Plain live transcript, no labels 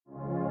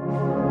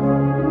Well,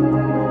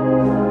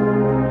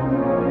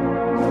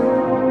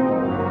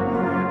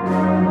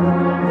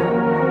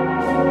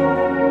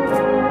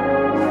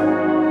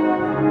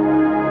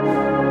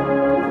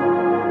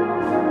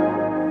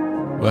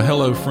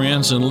 hello,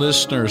 friends and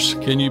listeners.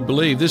 Can you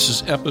believe this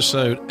is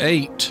episode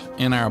 8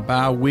 in our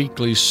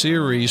bi-weekly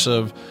series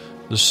of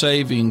the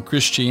Saving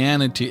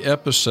Christianity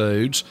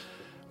episodes?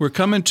 We're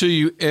coming to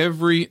you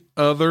every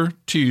other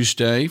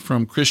Tuesday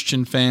from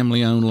Christian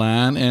Family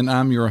Online, and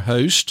I'm your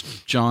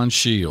host, John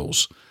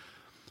Shields.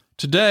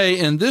 Today,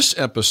 in this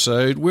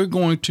episode, we're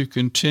going to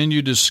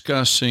continue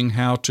discussing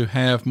how to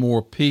have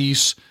more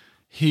peace,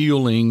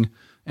 healing,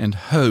 and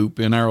hope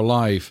in our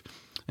life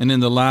and in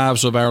the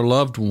lives of our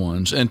loved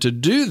ones. And to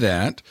do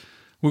that,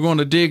 we're going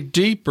to dig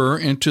deeper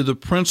into the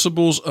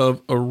principles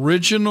of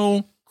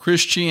original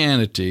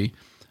Christianity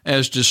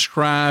as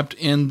described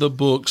in the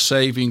book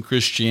Saving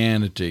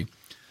Christianity.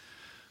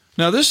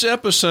 Now, this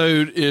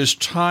episode is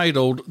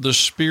titled The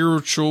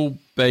Spiritual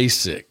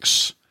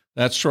Basics.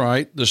 That's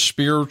right, the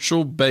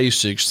spiritual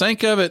basics.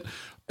 Think of it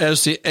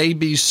as the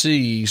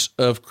ABCs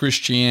of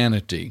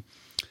Christianity.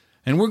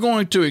 And we're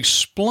going to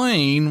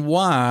explain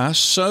why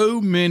so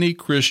many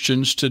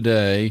Christians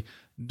today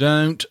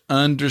don't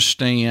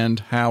understand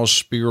how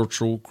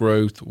spiritual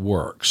growth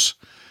works.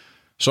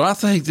 So I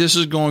think this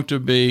is going to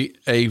be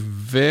a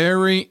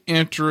very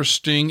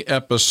interesting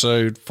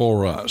episode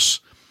for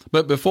us.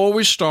 But before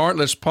we start,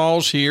 let's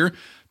pause here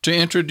to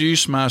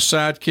introduce my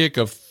sidekick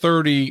of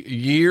 30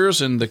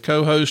 years and the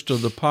co-host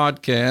of the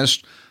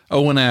podcast,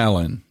 Owen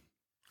Allen.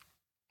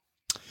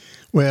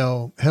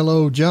 Well,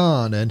 hello,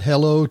 John, and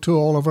hello to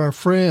all of our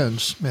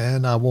friends.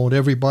 And I want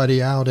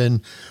everybody out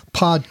in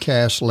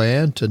podcast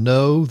land to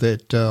know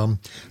that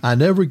I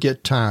never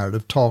get tired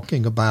of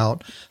talking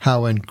about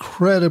how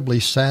incredibly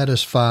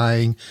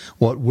satisfying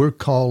what we're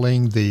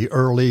calling the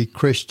early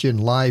Christian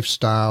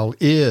lifestyle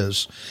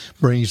is.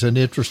 Brings an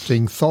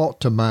interesting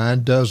thought to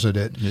mind, doesn't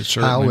it? It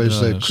certainly How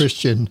is does. the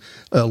Christian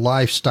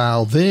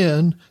lifestyle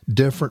then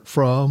different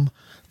from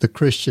the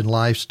Christian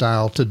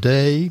lifestyle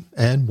today,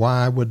 and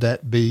why would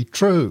that be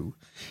true?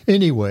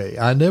 Anyway,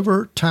 I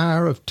never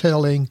tire of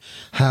telling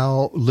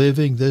how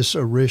living this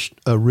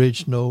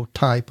original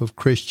type of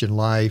Christian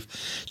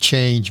life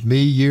changed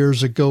me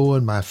years ago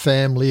and my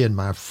family and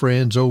my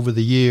friends over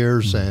the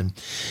years. And,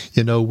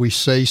 you know, we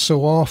say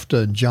so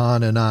often,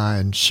 John and I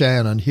and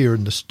Shannon here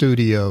in the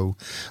studio,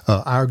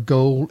 our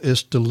goal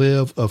is to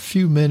live a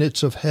few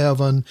minutes of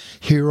heaven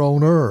here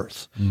on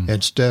earth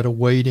instead of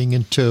waiting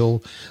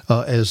until,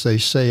 as they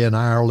say in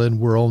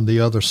Ireland, we're on the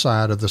other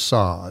side of the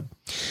sod.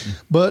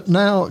 But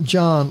now,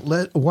 John,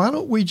 why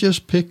don't we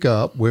just pick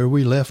up where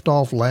we left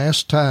off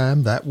last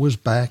time? That was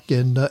back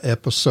in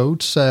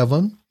episode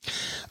 7.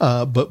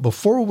 But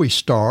before we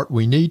start,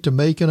 we need to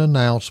make an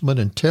announcement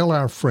and tell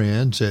our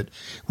friends that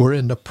we're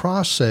in the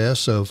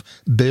process of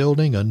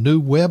building a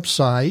new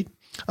website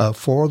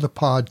for the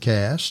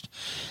podcast,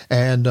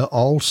 and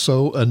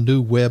also a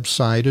new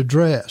website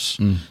address.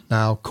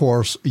 Now, of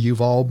course,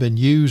 you've all been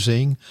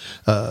using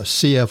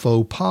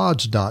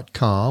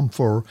cfopods.com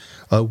for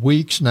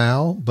weeks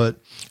now, but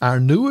our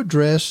new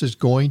address is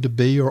going to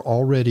be, or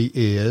already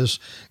is,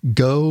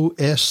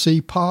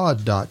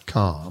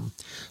 goscpod.com.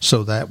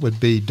 So that would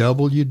be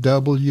www.gosc,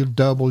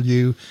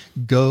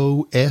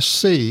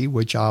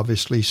 which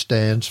obviously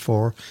stands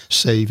for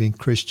Saving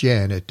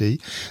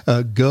Christianity,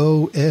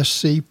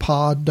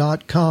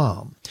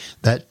 goscpod.com.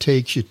 That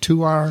takes you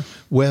to our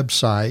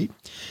website,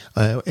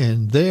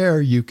 and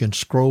there you can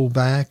scroll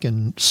back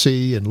and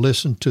see and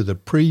listen to the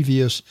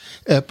previous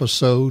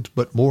episodes,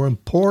 but more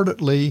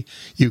importantly,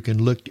 you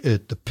can look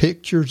at the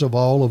pictures of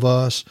all of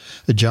us.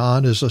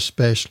 John is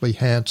especially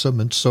handsome,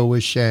 and so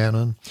is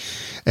Shannon.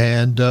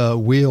 And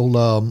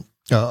we'll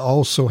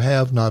also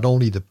have not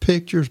only the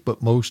pictures,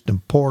 but most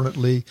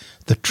importantly,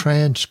 the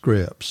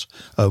transcripts,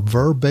 a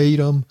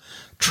verbatim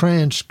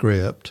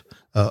transcript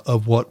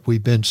of what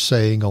we've been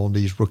saying on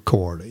these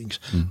recordings.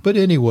 But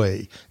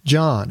anyway,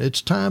 John,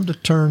 it's time to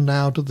turn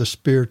now to the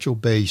spiritual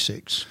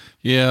basics.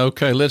 Yeah,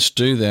 okay, let's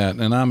do that.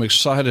 And I'm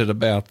excited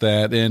about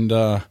that.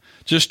 And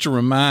just to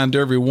remind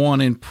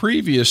everyone, in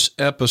previous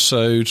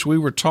episodes, we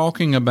were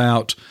talking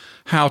about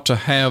how to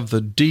have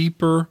the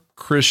deeper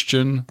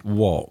Christian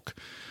walk.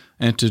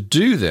 And to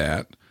do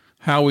that,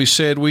 how we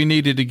said we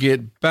needed to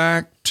get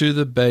back to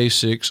the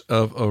basics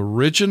of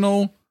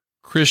original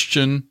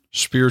Christian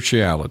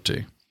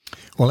spirituality.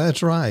 Well,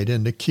 that's right,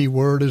 and the key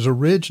word is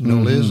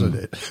original, isn't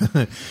it?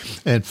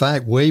 In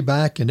fact, way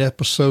back in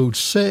episode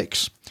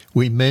 6,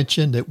 we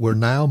mentioned that we're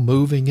now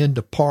moving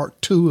into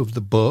part 2 of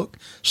the book,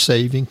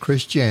 Saving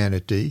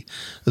Christianity,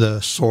 the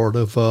sort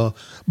of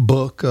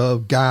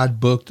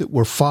guidebook that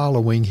we're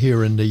following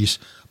here in these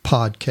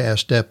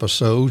podcast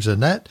episodes,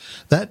 and that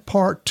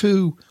part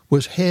 2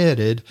 was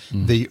headed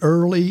The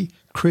Early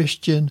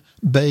Christian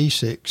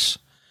Basics.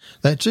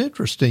 That's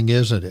interesting,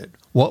 isn't it?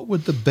 What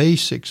would the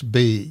basics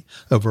be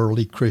of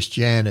early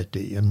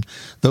Christianity? And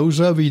those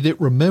of you that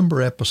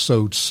remember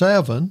episode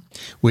 7,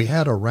 we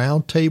had a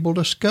roundtable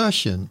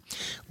discussion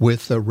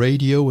with the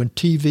radio and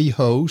TV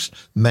host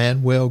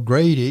Manuel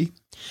Grady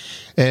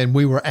And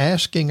we were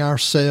asking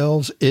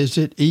ourselves, is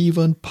it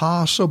even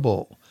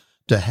possible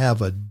to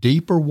have a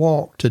deeper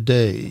walk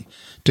today,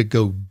 to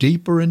go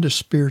deeper into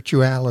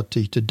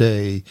spirituality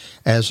today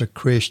as a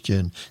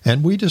Christian?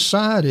 And we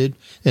decided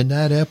in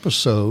that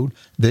episode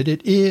that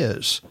it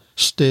is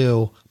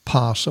still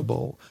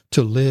possible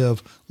to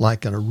live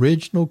like an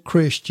original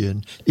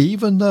Christian,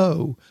 even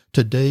though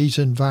today's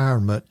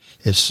environment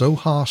is so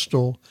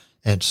hostile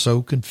and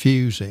so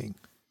confusing.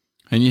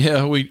 And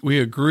yeah, we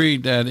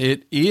agreed that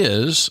it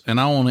is, and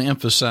I want to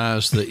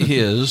emphasize the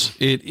is,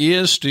 it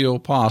is still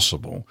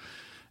possible.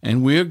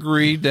 And we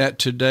agreed that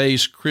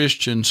today's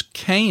Christians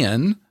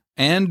can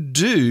and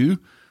do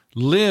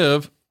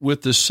live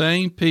with the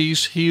same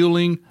peace,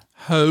 healing,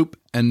 hope,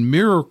 and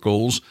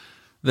miracles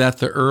that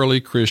the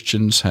early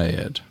Christians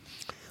had.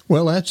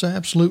 Well, that's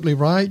absolutely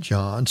right,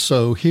 John.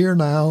 So here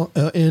now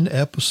in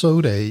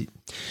episode 8,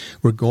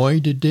 we're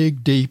going to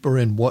dig deeper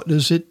in what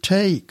does it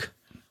take?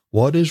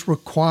 What is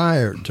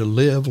required to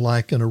live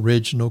like an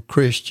original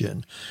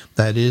Christian?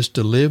 That is,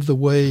 to live the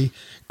way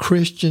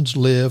Christians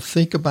live.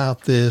 Think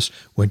about this,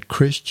 when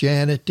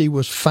Christianity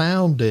was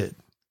founded.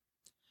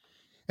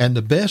 And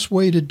the best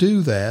way to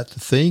do that, the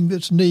thing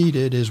that's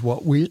needed, is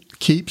what we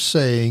keep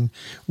saying,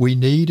 we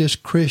need as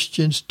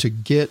Christians to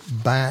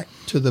get back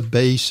to the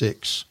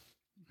basics.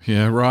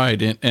 Yeah,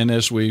 right. And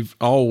as we've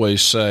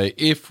always say,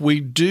 if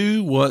we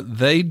do what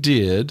they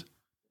did,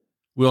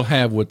 we'll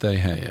have what they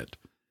had.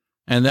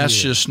 And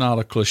that's just not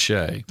a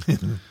cliche.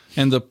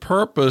 And the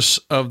purpose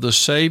of the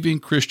Saving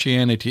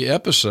Christianity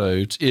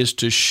episodes is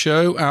to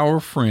show our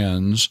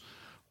friends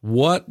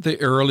what the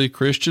early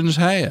Christians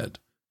had,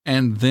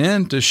 and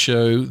then to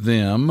show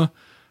them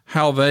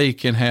how they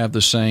can have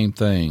the same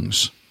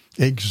things.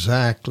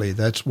 Exactly.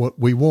 That's what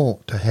we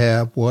want, to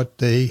have what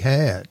they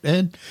had.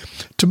 And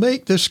to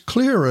make this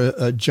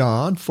clearer,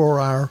 John, for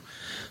our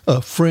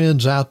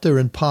friends out there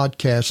in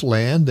podcast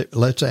land,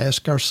 let's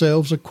ask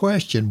ourselves a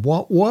question.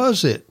 What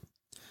was it?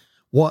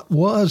 What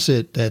was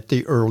it that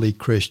the early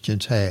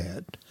Christians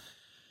had?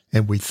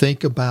 And we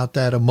think about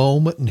that a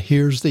moment, and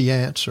here's the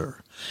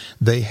answer.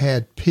 They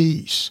had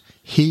peace,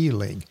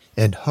 healing,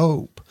 and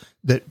hope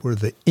that were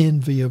the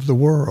envy of the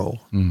world.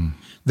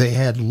 They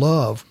had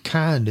love,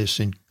 kindness,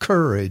 and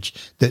courage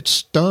that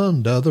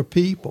stunned other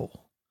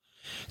people.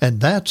 And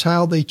that's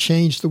how they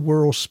changed the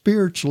world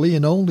spiritually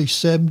in only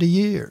 70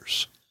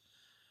 years.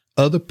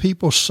 Other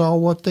people saw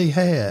what they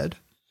had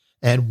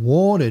and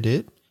wanted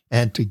it,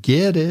 and to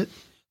get it,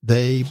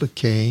 they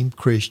became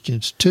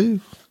Christians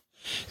too.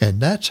 And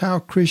that's how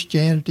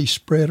Christianity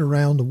spread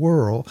around the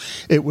world.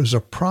 It was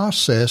a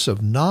process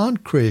of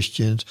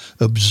non-Christians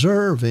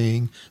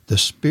observing the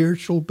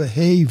spiritual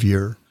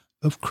behavior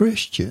of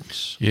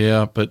Christians.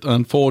 Yeah, but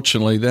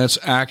unfortunately, that's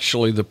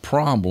actually the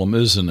problem,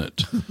 isn't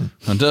it?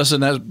 And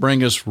doesn't that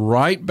bring us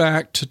right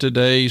back to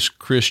today's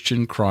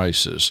Christian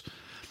crisis?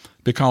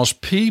 Because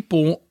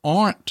people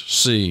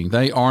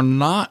they are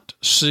not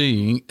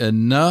seeing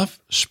enough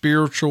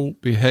spiritual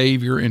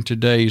behavior in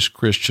today's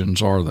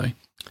Christians, are they?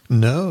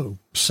 No,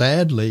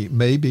 sadly,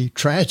 maybe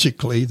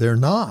tragically, they're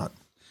not.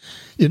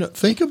 You know,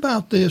 think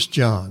about this,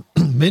 John.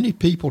 Many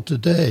people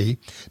today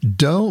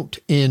don't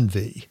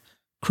envy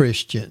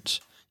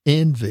Christians.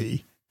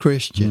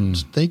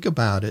 Think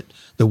about it,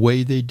 the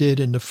way they did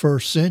in the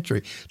first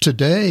century.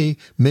 Today,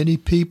 many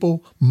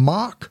people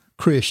mock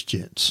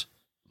Christians.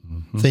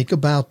 Think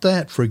about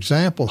that. For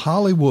example,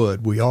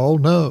 Hollywood, we all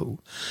know,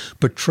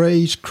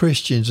 portrays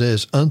Christians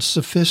as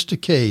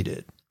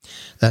unsophisticated.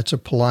 That's a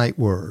polite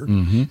word.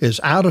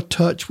 Is out of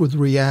touch with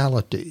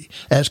reality,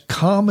 as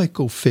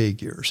comical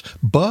figures.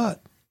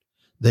 But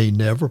they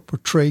never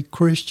portray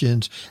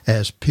Christians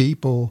as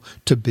people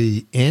to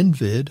be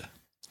envied.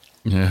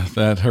 Yeah,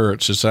 that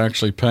hurts. It's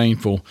actually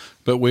painful,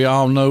 but we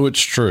all know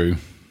it's true.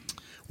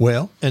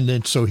 Well, and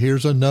then so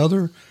here's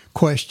another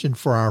question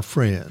for our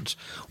friends.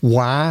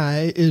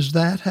 Why is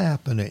that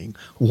happening?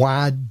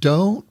 Why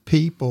don't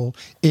people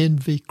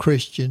envy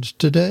Christians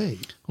today?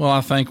 Well,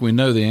 I think we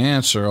know the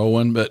answer,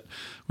 Owen, but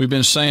we've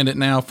been saying it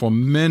now for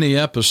many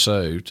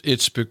episodes.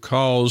 It's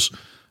because,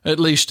 at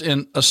least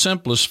in a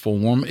simplest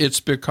form,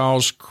 it's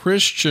because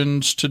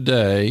Christians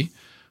today,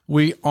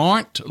 we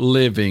aren't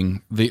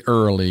living the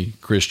early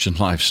Christian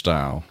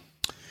lifestyle.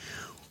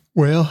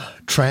 Well,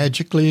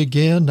 tragically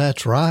again,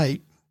 that's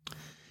right.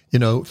 You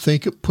know,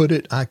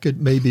 I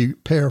could maybe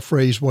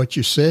paraphrase what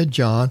you said,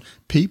 John.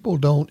 People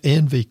don't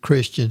envy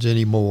Christians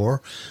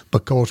anymore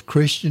because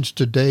Christians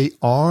today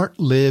aren't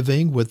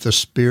living with the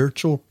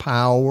spiritual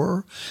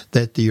power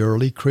that the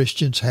early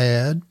Christians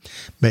had.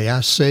 May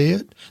I say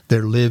it?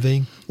 They're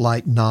living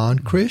like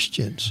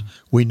non-Christians.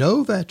 We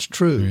know that's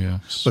true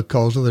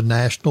because of the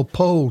national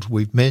polls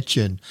we've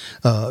mentioned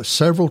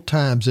several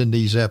times in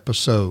these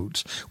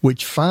episodes,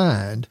 which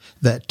find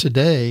that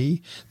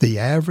today the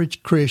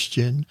average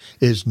Christian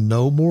is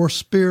no more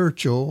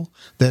spiritual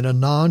than a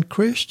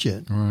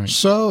non-Christian. Right.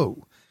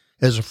 So,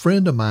 as a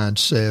friend of mine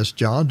says,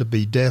 John, to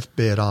be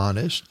deathbed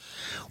honest,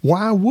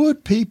 why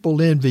would people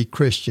envy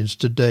Christians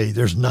today?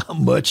 There's not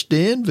much to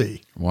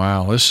envy.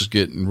 Wow, this is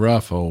getting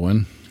rough,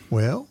 Owen.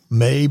 Well,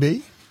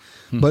 maybe.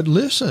 But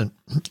listen,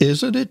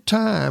 isn't it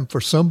time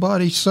for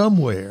somebody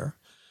somewhere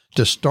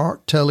to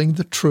start telling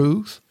the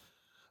truth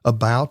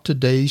about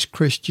today's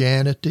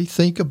Christianity?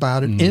 Think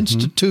about it.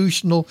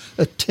 Institutional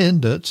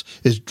attendance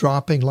is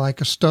dropping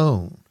like a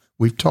stone.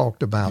 We've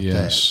talked about that.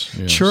 Yes.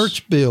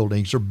 Church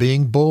buildings are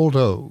being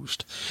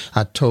bulldozed.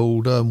 I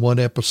told one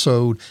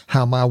episode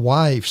how my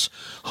wife's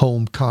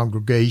home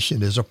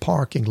congregation is a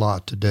parking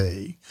lot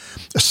today.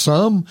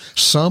 Some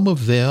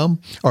of them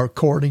are,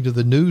 according to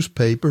the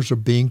newspapers, are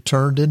being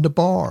turned into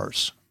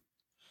bars.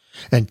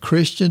 And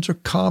Christians are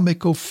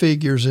comical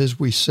figures, as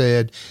we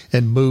said,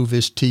 in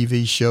movies,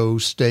 TV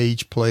shows,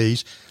 stage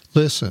plays.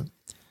 Listen,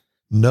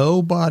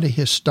 nobody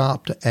has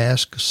stopped to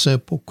ask a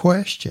simple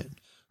question.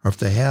 Or if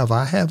they have,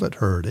 I haven't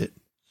heard it.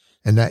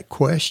 And that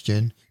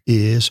question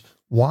is,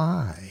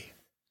 why?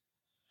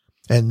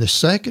 And the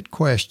second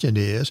question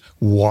is,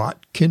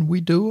 what can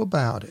we do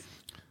about it?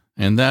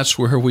 And that's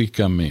where we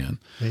come in.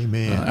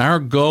 Amen. Our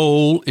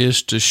goal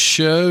is to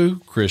show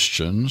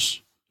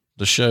Christians,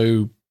 to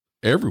show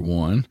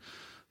everyone,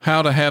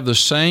 how to have the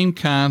same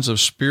kinds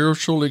of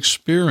spiritual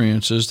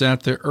experiences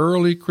that the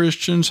early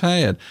Christians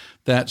had,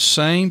 that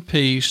same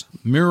peace,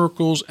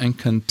 miracles, and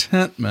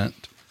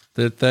contentment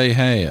that they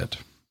had.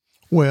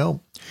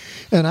 Well,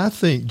 and I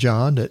think,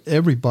 John, that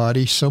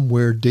everybody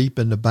somewhere deep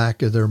in the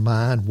back of their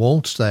mind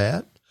wants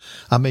that.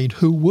 I mean,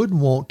 who wouldn't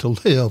want to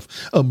live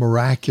a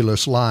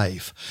miraculous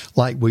life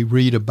like we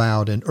read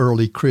about in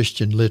early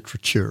Christian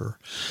literature?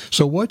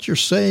 So what you're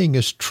saying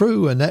is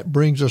true, and that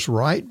brings us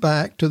right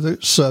back to the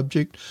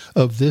subject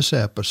of this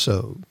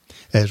episode.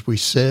 As we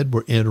said,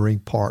 we're entering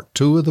part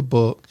 2 of the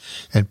book,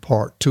 and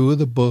part 2 of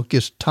the book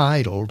is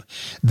titled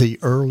The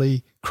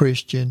Early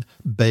Christian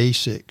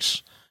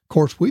Basics. Of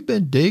course, we've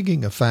been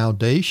digging a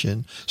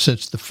foundation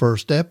since the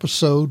first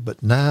episode,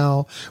 but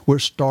now we're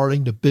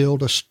starting to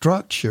build a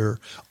structure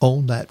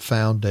on that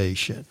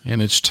foundation.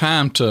 And it's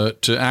time to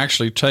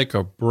actually take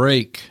a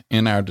break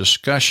in our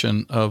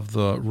discussion of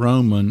the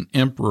Roman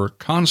Emperor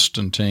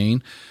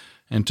Constantine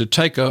and to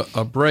take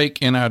a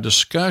break in our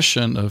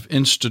discussion of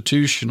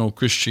institutional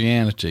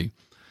Christianity.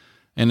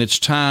 And it's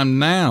time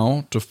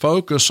now to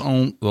focus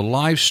on the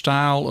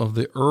lifestyle of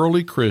the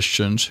early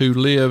Christians who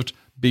lived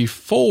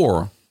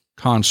before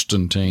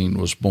Constantine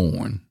was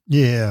born.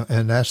 Yeah,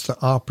 and that's the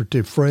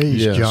operative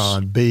phrase, Yes.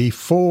 John,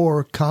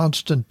 before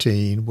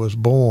Constantine was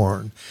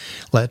born.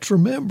 Let's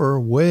remember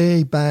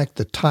way back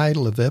the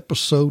title of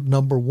episode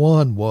number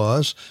 1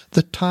 was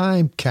The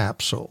Time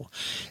Capsule.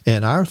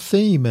 And our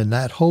theme in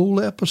that whole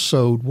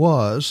episode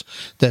was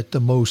that the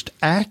most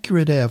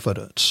accurate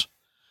evidence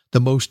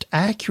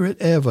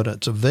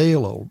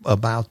available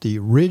about the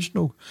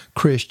original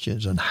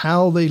Christians and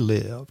how they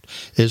lived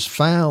is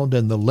found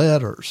in the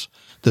letters,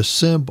 the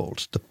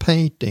symbols, the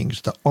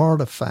paintings, the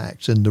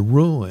artifacts, and the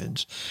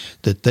ruins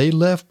that they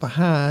left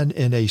behind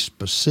in a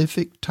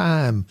specific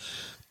time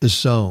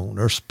zone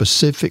or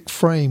specific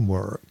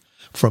framework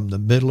from the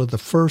middle of the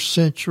 1st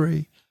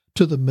century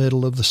to the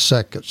middle of the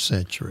 2nd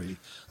century.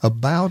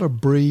 About a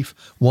brief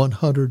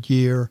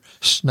 100-year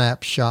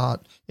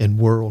snapshot in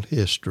world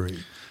history.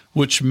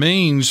 Which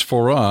means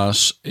for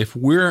us, if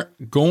we're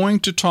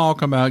going to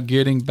talk about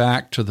getting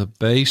back to the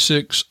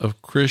basics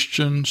of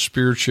Christian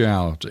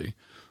spirituality,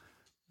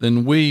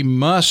 then we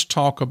must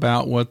talk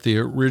about what the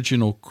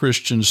original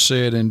Christians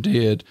said and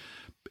did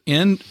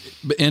in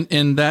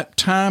that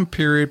time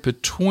period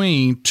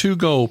between 2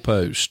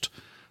 goalposts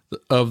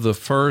of the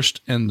 1st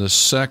and the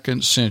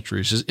 2nd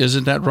centuries.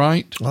 Isn't that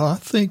right? Well, I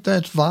think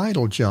that's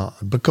vital, John,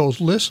 because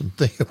listen,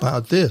 think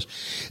about this.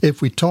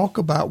 If we talk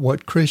about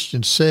what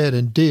Christians said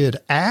and did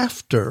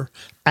after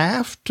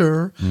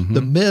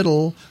the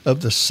middle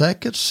of the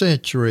 2nd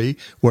century,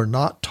 we're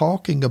not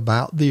talking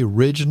about the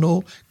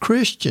original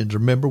Christians.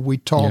 Remember, we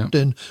talked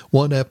in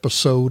one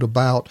episode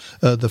about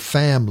the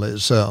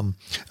families,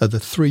 the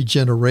 3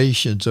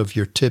 generations of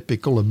your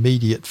typical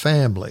immediate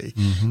family,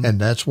 and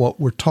that's what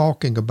we're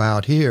talking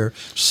about here.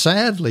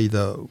 Sadly,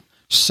 though,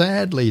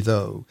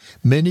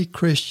 many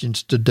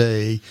Christians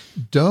today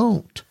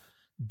don't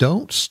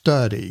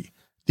study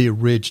the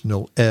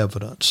original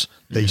evidence.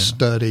 They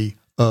study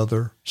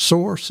other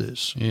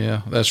sources.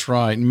 Yeah, that's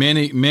right.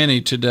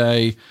 Many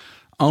today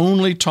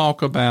only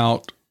talk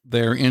about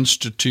their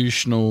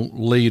institutional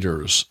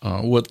leaders,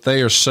 what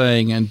they are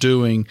saying and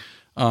doing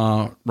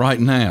right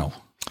now.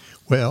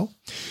 Well,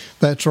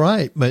 that's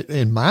right. But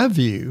in my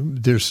view,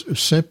 there's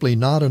simply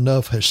not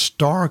enough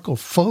historical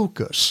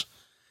focus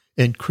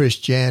in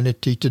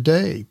Christianity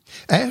today.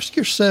 Ask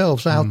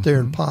yourselves out there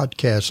in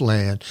podcast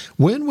land,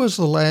 when was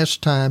the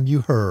last time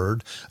you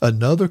heard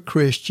another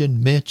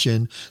Christian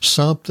mention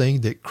something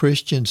that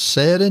Christians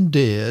said and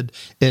did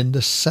in the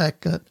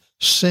 2nd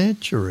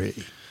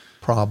century?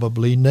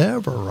 Probably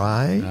never,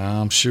 right?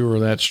 I'm sure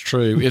that's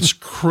true. It's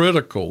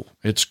critical.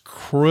 It's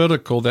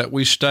critical that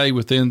we stay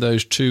within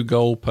those 2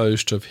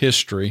 goalposts of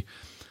history,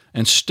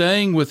 and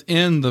staying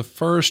within the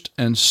 1st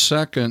and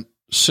 2nd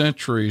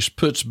centuries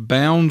puts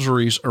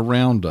boundaries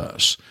around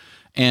us,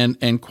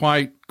 and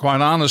quite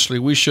honestly,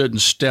 we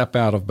shouldn't step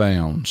out of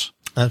bounds.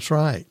 That's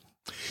right.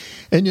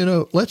 And,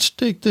 let's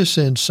stick this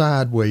in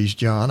sideways,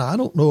 John. I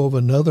don't know of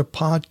another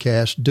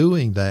podcast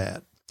doing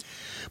that.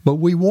 But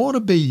we want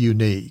to be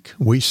unique.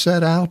 We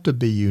set out to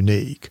be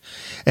unique.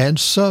 And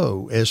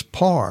so, as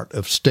part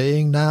of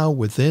staying now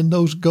within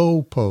those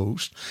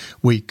goalposts,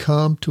 we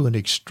come to an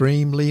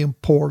extremely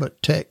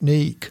important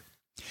technique.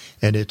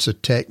 And it's a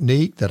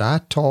technique that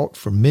I taught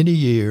for many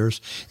years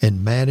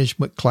in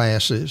management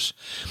classes.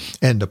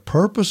 And the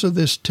purpose of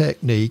this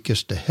technique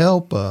is to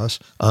help us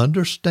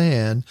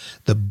understand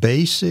the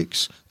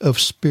basics of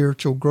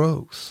spiritual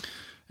growth.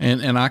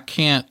 And I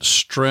can't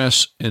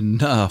stress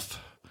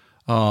enough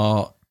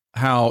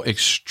how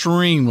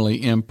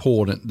extremely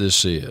important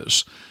this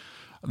is.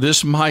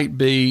 This might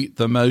be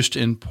the most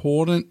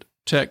important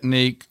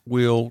technique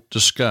we'll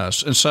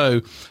discuss. And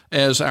so,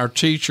 as our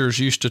teachers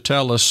used to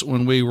tell us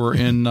when we were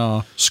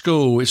in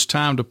school, it's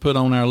time to put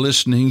on our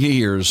listening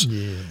ears.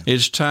 Yeah.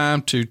 It's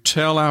time to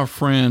tell our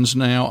friends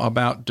now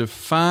about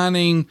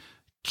defining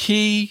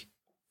key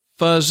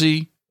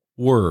fuzzy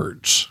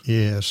words.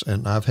 Yes,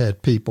 and I've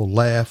had people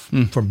laugh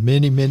for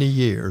many, many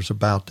years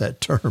about that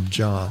term,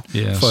 John.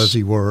 Yes.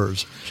 Fuzzy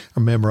words. I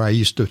remember I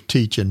used to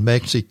teach in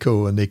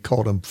Mexico, and they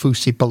called them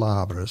fuzzy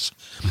palabras.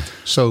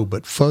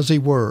 But fuzzy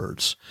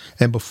words.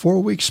 And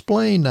before we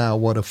explain now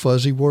what a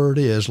fuzzy word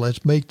is,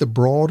 let's make the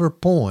broader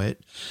point.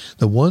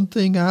 The one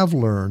thing I've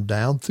learned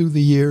down through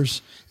the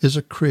years as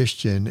a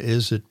Christian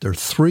is that there are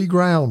 3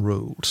 ground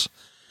rules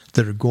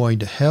that are going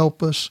to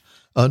help us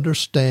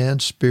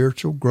understand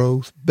spiritual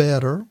growth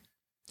better.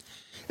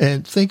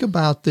 And think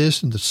about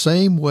this in the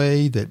same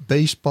way that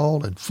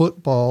baseball and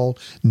football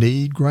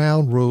need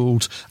ground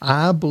rules.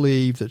 I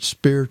believe that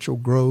spiritual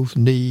growth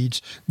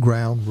needs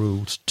ground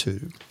rules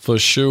too. For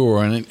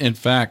sure. And in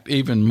fact,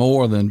 even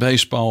more than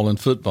baseball and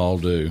football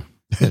do.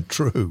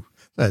 True.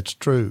 That's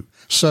true.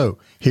 So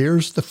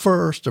here's the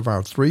first of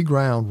our 3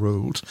 ground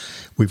rules.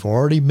 We've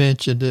already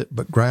mentioned it,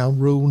 but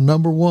ground rule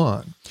number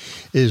 1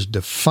 is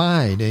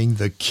defining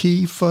the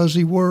key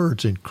fuzzy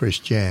words in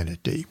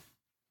Christianity.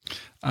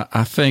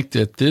 I think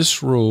that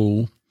this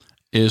rule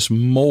is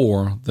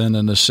more than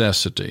a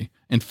necessity.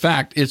 In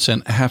fact, it's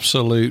an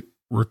absolute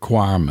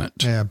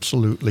requirement.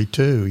 Absolutely,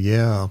 too,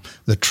 yeah.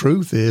 The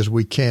truth is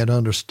we can't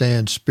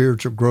understand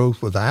spiritual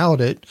growth without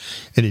it.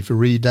 And if you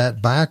read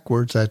that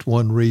backwards, that's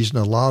one reason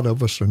a lot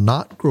of us are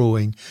not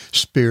growing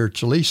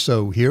spiritually.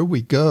 So here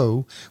we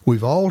go.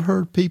 We've all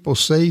heard people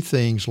say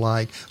things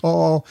like,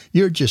 "Oh,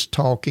 you're just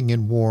talking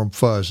in warm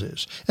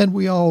fuzzies." And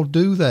we all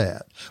do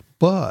that.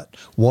 But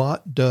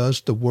what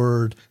does the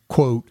word,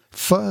 quote,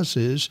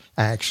 fuzzies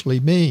actually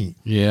mean?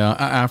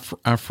 Yeah,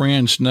 our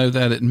friends know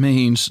that it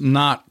means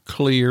not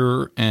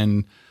clear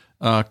and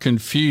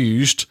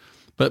confused,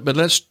 but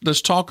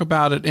let's talk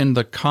about it in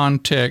the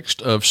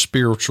context of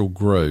spiritual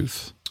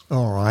growth.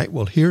 All right,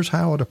 well, here's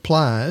how it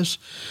applies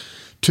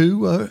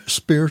to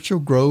spiritual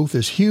growth.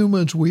 As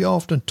humans, we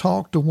often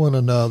talk to one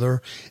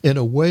another in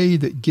a way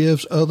that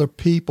gives other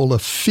people a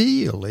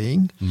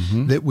feeling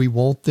that we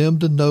want them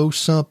to know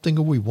something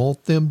or we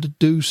want them to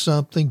do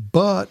something,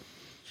 but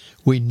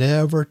we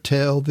never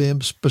tell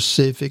them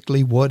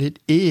specifically what it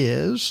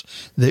is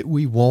that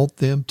we want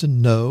them to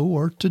know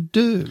or to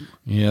do.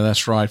 Yeah,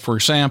 that's right. For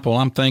example,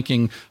 I'm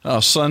thinking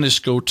a Sunday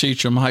school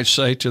teacher might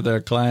say to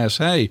their class,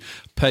 "Hey,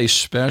 pay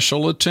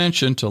special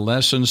attention to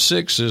lesson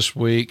 6 this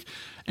week."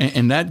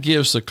 And that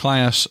gives the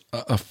class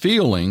a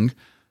feeling,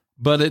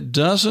 but it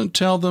doesn't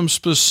tell them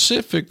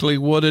specifically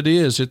what it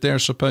is that they're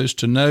supposed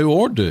to know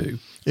or do.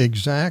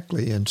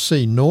 Exactly. And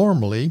see,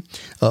 normally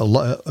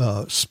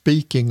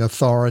speaking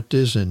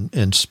authorities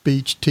and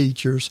speech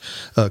teachers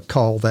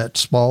call that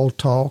small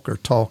talk or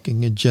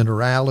talking in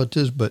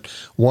generalities, but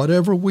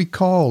whatever we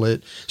call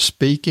it,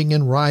 speaking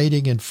and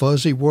writing in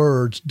fuzzy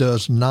words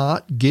does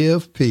not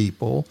give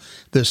people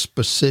the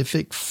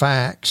specific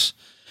facts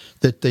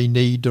that they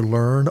need to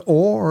learn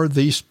or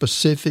the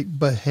specific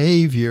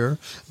behavior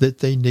that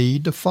they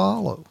need to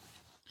follow.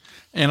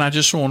 And I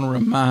just want to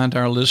remind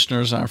our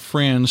listeners, our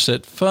friends,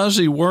 that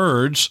fuzzy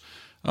words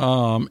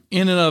in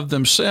and of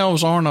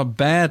themselves aren't a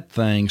bad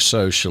thing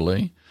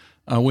socially.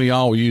 We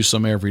all use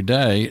them every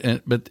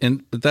day, but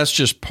that's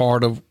just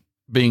part of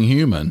being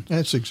human.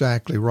 That's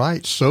exactly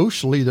right.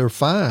 Socially, they're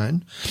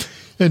fine.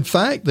 In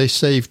fact, they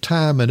save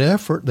time and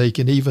effort. They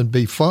can even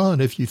be fun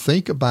if you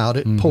think about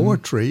it.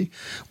 Poetry,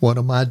 one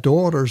of my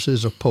daughters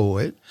is a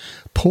poet.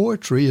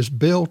 Poetry is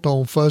built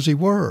on fuzzy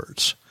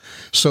words.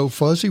 So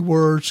fuzzy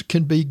words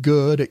can be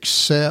good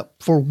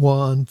except for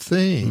one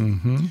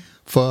thing.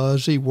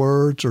 Fuzzy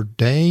words are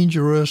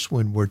dangerous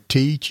when we're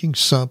teaching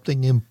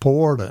something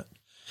important.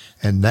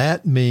 And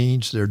that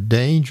means they're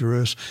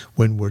dangerous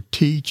when we're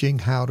teaching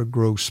how to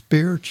grow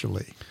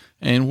spiritually.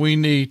 And we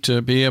need to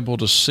be able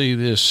to see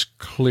this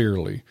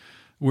clearly.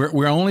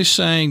 We're only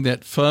saying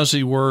that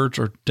fuzzy words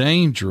are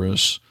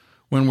dangerous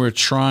when we're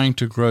trying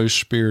to grow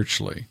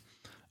spiritually.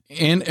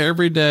 In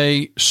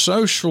everyday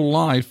social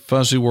life,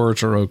 fuzzy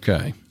words are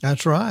okay.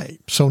 That's right.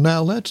 So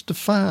now let's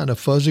define a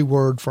fuzzy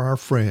word for our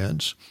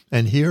friends.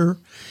 And here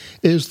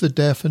is the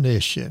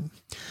definition.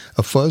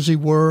 A fuzzy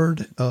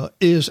word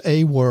is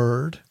a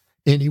word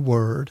any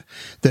word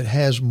that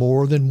has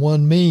more than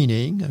one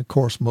meaning, of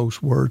course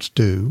most words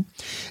do,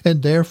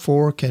 and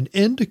therefore can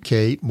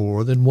indicate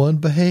more than one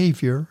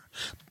behavior,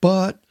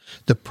 but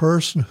the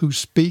person who's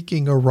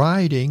speaking or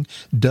writing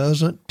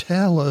doesn't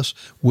tell us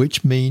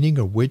which meaning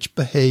or which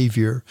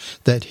behavior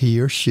that he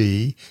or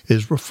she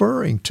is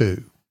referring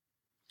to.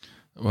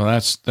 Well,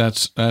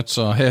 that's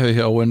a heavy,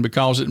 Owen,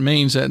 because it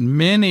means that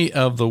many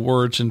of the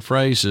words and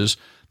phrases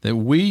that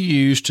we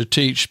use to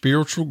teach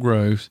spiritual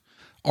growth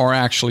are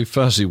actually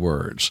fuzzy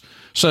words.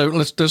 So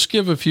let's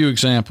give a few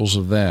examples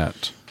of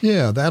that.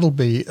 Yeah,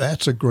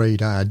 that's a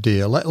great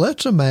idea.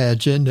 Let's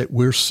imagine that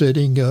we're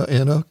sitting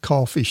in a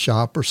coffee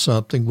shop or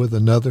something with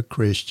another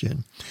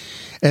Christian,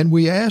 and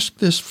we ask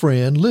this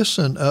friend,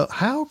 listen,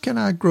 how can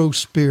I grow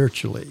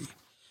spiritually?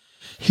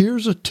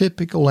 Here's a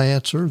typical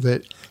answer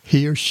that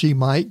he or she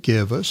might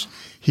give us.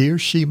 He or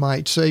she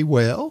might say,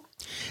 well,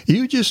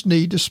 you just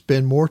need to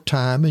spend more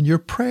time in your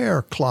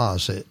prayer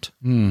closet.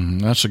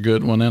 That's a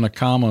good one and a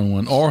common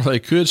one. Or they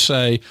could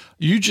say,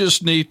 you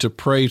just need to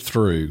pray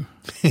through.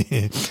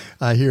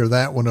 I hear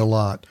that one a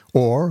lot.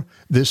 Or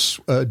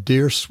this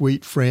dear,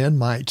 sweet friend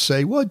might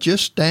say, well,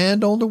 just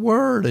stand on the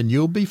word and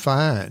you'll be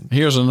fine.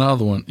 Here's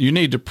another one. You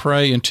need to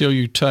pray until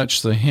you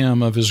touch the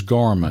hem of his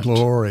garment.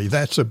 Glory,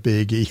 that's a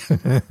biggie.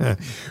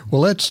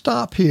 Well, let's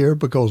stop here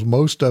because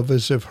most of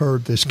us have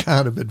heard this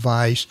kind of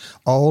advice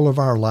all of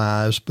our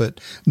lives. But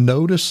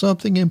notice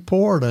something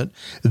important.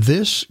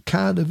 This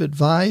kind of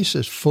advice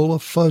is full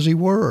of fuzzy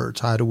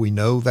words. How do we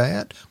know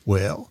that?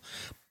 Well,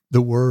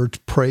 the words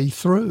pray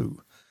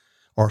through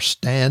or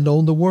stand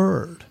on the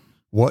word.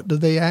 What do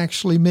they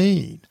actually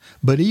mean?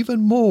 But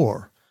even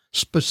more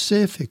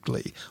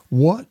specifically,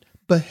 what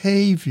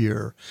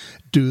behavior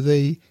do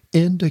they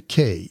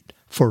indicate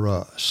for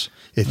us?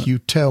 If you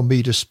tell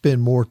me to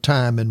spend more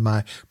time in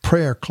my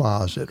prayer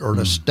closet or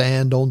to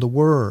stand on the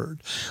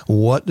word,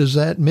 what does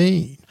that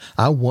mean?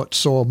 I once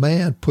saw a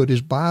man put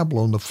his Bible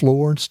on the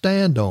floor and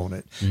stand on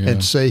it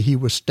and say he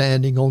was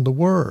standing on the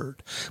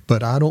word.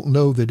 But I don't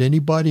know that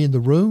anybody in the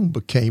room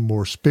became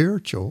more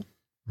spiritual.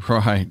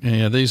 Right.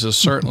 Yeah, these are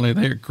certainly,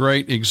 they're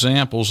great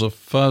examples of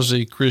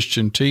fuzzy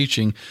Christian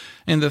teaching.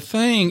 And the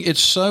thing,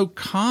 it's so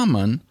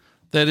common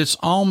that it's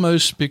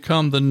almost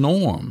become the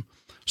norm.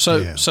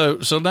 So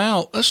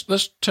now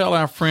let's tell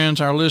our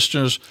friends, our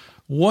listeners,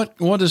 what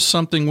is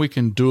something we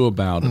can do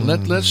about it.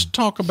 Let's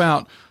talk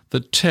about the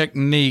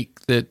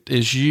technique that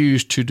is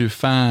used to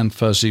define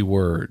fuzzy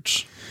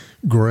words.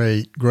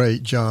 Great,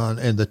 John.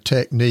 And the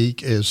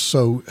technique is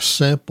so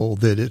simple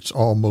that it's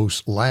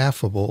almost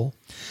laughable.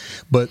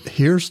 But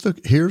here's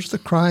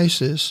the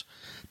crisis.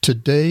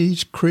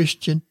 Today's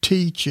Christian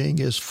teaching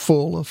is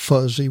full of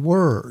fuzzy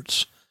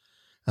words.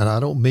 And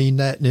I don't mean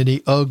that in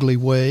any ugly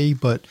way,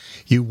 but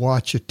you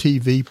watch a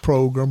TV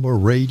program or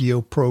radio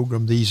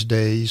program these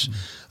days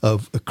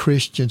of a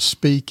Christian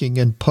speaking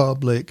in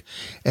public,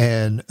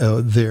 and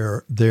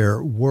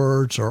their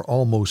words are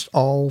almost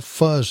all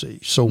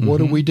fuzzy. So what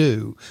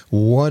do?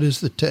 What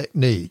is the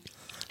technique?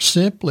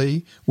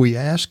 Simply, we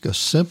ask a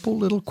simple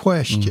little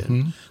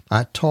question.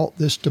 I taught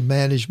this to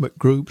management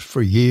groups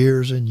for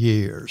years and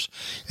years.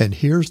 And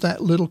here's that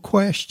little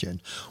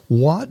question.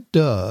 What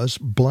does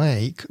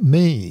blank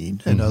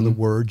mean? In other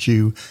words,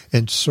 you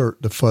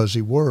insert the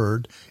fuzzy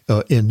word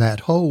in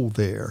that hole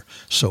there.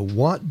 So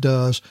what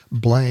does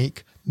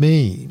blank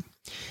mean?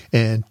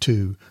 And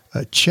to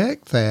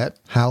check that,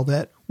 how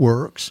that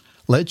works,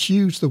 let's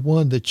use the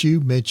one that you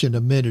mentioned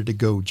a minute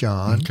ago,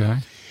 John. Okay.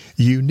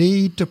 You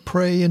need to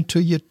pray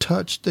until you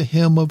touch the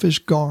hem of his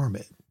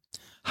garment.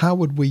 How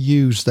would we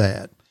use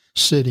that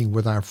sitting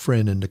with our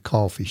friend in the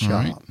coffee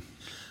shop? Right.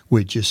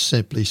 We'd just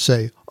simply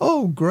say,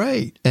 oh,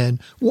 great.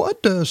 And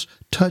what does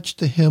touch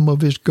the hem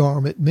of his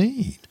garment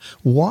mean?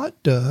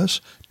 What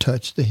does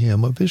touch the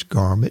hem of his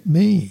garment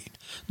mean?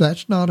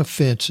 That's not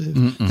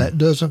offensive. That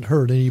doesn't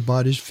hurt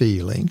anybody's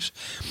feelings.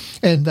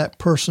 And that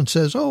person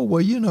says, oh,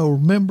 well,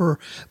 remember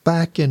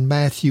back in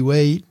Matthew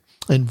 8,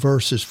 in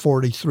verses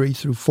 43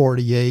 through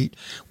 48,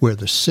 where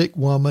the sick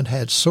woman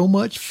had so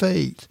much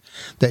faith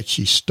that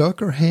she stuck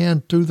her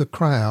hand through the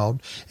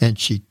crowd and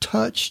she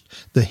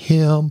touched the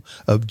hem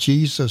of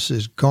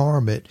Jesus'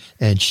 garment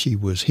and she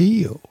was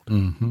healed.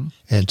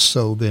 And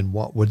so then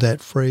what would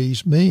that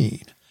phrase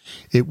mean?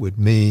 It would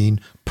mean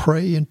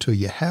pray until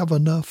you have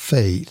enough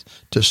faith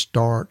to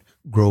start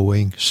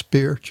growing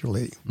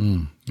spiritually.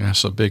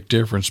 That's a big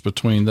difference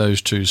between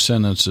those two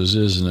sentences,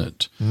 isn't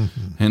it?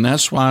 And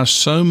that's why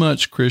so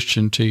much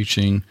Christian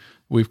teaching,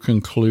 we've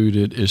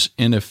concluded, is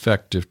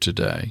ineffective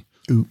today.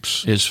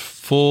 Oops. It's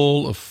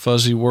full of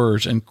fuzzy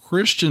words, and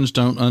Christians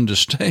don't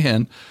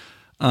understand,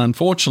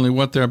 unfortunately,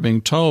 what they're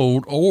being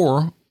told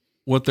or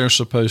what they're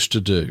supposed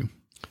to do.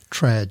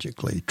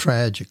 Tragically.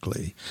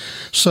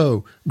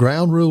 So,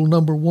 ground rule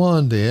number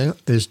 1 then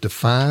is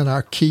define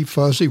our key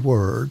fuzzy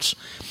words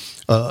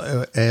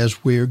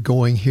as we're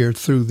going here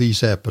through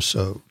these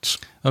episodes.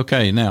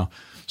 Okay, now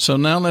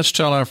let's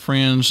tell our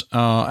friends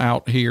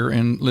out here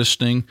and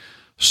listening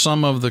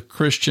some of the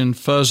Christian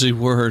fuzzy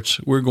words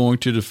we're going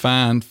to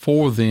define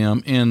for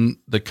them in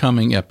the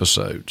coming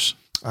episodes.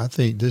 I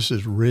think this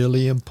is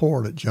really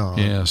important, John.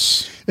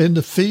 Yes. In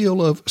the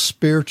field of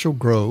spiritual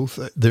growth,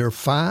 there are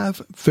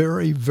 5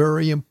 very,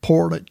 very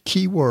important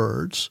key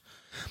words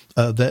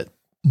that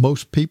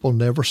most people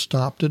never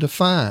stop to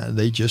define.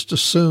 They just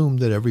assume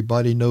that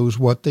everybody knows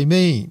what they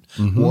mean.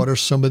 Mm-hmm. What are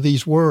some of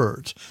these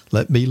words?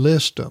 Let me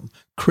list them.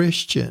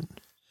 Christian,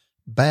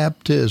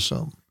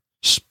 baptism,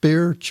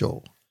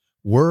 spiritual,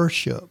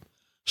 worship,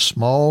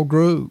 small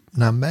group.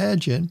 Now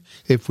imagine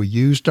if we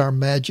used our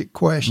magic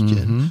question,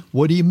 mm-hmm.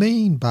 What do you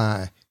mean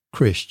by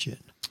Christian?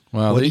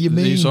 Well, what do you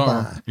mean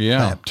by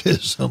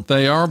baptism?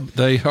 They are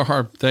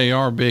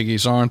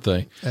biggies, aren't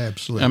they?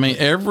 Absolutely. I mean,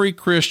 every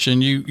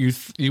Christian, you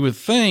would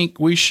think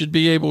we should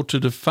be able to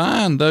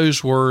define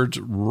those words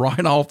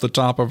right off the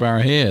top of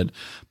our head.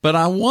 But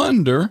I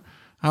wonder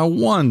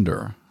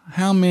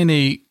how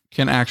many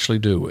can actually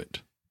do it.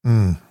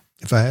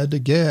 If I had to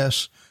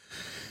guess,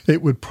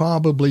 it would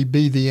probably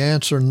be the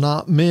answer,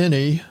 not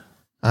many.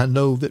 I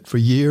know that for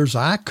years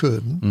I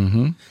couldn't.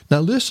 Mm-hmm.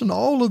 Now listen,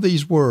 all of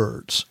these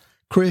words,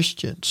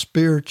 Christian,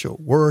 spiritual,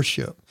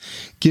 worship,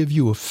 give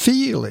you a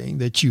feeling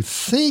that you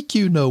think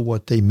you know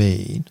what they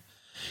mean,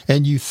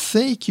 and you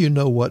think you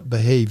know what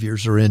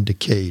behaviors are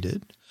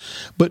indicated.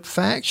 But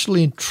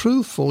factually and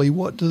truthfully,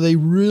 what do they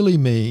really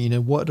mean,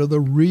 and what are the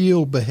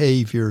real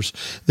behaviors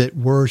that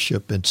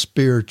worship and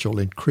spiritual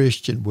and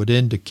Christian would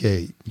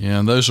indicate? Yeah,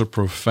 and those are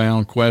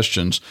profound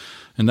questions.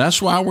 And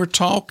that's why we're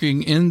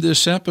talking in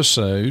this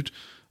episode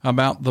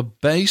about the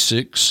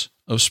basics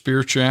of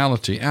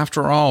spirituality.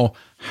 After all,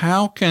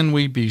 how can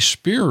we be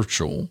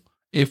spiritual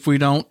if we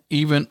don't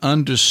even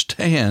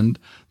understand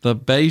the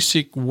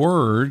basic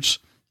words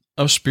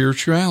of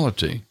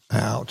spirituality?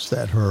 Ouch,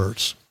 that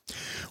hurts.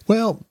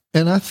 Well,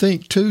 and I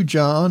think too,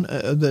 John,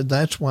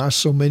 that's why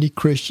so many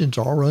Christians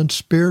are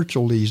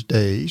unspiritual these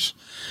days.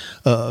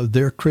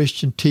 Their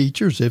Christian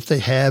teachers, if they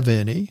have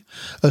any,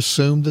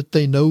 assume that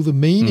they know the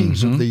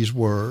meanings mm-hmm. of these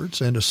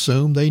words and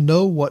assume they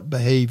know what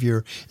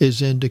behavior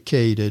is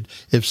indicated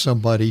if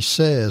somebody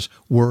says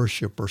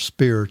worship or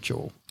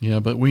spiritual. Yeah,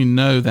 but we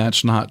know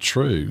that's not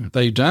true.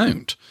 They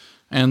don't.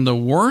 And the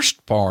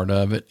worst part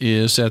of it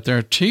is that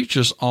their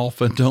teachers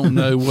often don't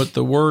know what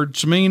the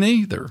words mean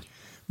either.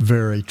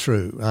 Very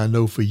true. I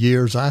know for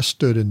years I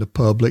stood in the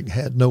public and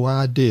had no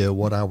idea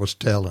what I was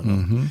telling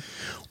them. Mm-hmm.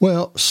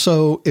 Well,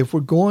 so if we're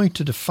going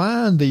to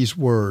define these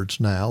words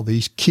now,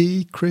 these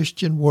key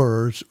Christian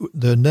words,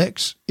 the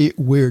next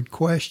weird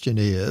question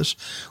is,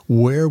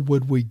 where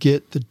would we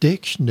get the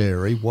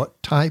dictionary?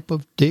 What type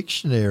of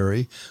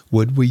dictionary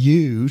would we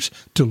use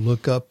to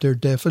look up their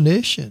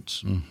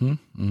definitions? Mm-hmm.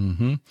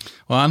 Mm-hmm.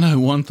 Well, I know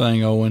one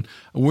thing, Owen.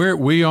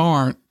 We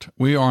are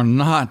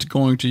not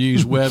going to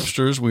use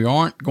Webster's. We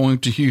aren't going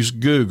to use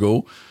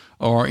Google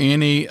or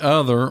any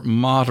other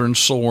modern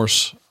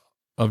source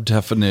of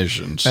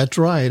definitions. That's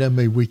right. I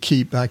mean,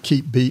 I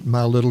keep beating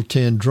my little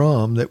tin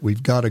drum that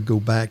we've got to go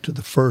back to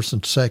the 1st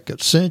and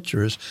 2nd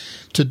centuries.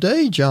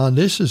 Today, John,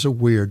 this is a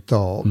weird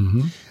thought.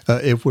 Mm-hmm.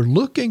 If we're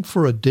looking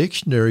for a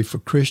dictionary for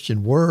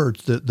Christian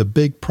words, the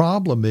big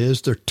problem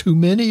is there are too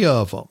many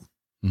of them.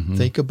 Mm-hmm.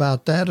 Think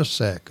about that a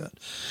second.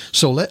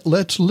 So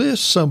let's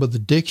list some of the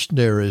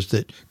dictionaries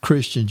that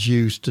Christians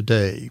use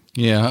today.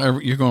 Yeah,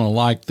 you're going to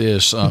like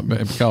this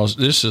because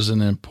this is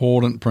an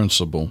important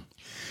principle.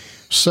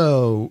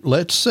 So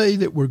let's say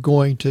that we're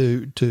going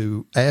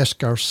to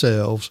ask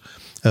ourselves,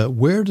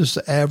 where does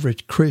the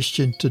average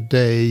Christian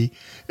today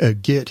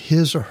get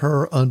his or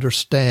her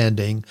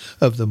understanding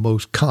of the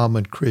most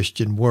common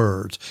Christian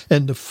words?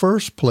 And the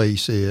first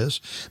place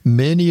is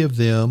many of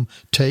them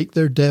take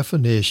their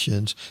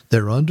definitions,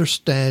 their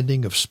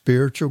understanding of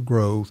spiritual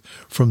growth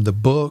from the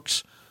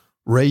books,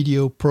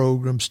 radio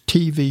programs,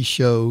 TV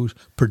shows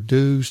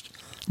produced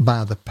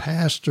by the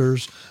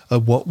pastors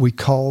of what we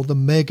call the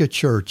mega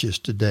churches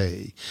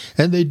today.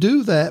 And they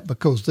do that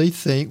because they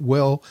think,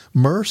 well,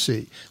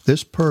 mercy,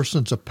 this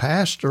person's a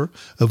pastor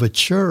of a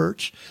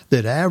church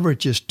that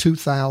averages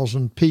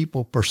 2,000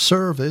 people per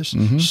service,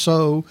 mm-hmm.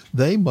 so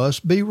they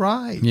must be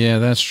right. Yeah,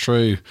 that's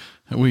true.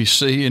 We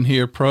see and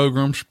hear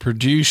programs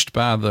produced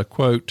by the,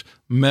 quote,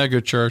 mega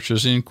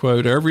churches, end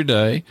quote, every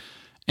day,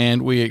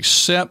 and we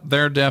accept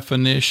their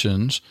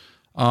definitions.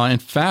 In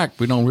fact,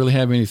 we don't really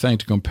have anything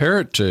to compare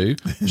it to,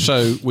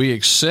 so we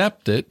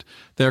accept it,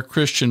 their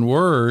Christian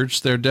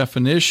words, their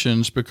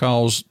definitions,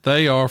 because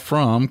they are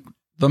from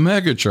the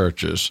mega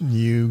churches.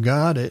 You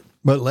got it.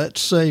 But let's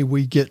say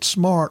we get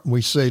smart and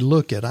we say,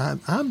 look,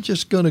 I'm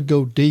just going to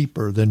go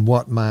deeper than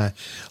what my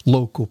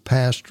local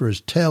pastor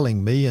is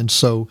telling me. And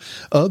so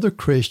other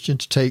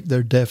Christians take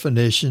their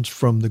definitions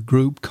from the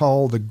group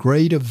called the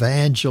Great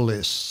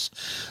Evangelists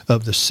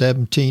of the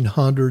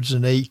 1700s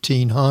and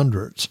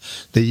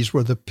 1800s. These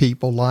were the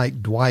people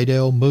like Dwight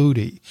L.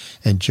 Moody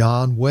and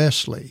John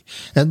Wesley.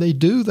 And they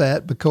do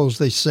that because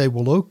they say,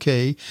 well,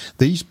 okay,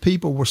 these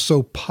people were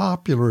so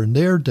popular in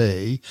their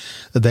day,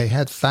 they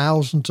had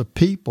thousands of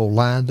people people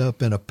lined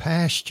up in a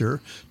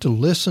pasture to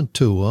listen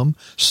to them,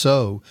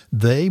 so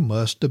they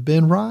must have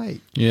been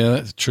right. Yeah,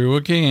 that's true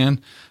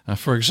again.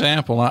 For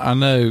example, I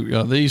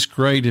know these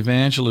great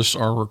evangelists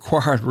are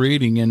required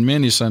reading in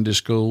many Sunday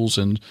schools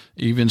and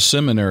even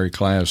seminary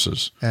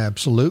classes.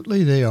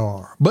 Absolutely they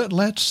are. But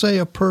let's say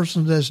a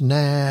person says,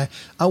 nah,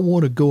 I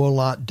want to go a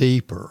lot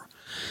deeper.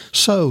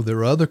 So there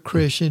are other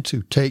Christians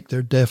who take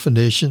their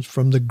definitions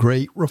from the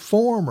great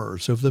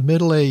reformers of the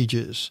Middle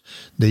Ages.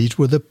 These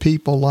were the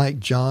people like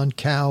John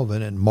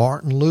Calvin and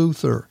Martin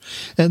Luther.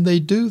 And they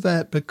do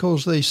that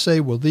because they say,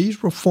 well,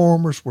 these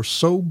reformers were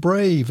so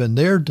brave in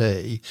their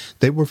day.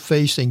 They were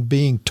facing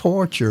being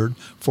tortured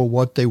for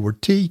what they were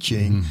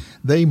teaching.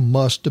 They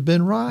must have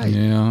been right.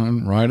 Yeah,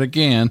 right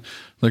again.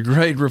 The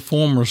great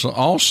reformers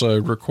also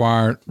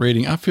required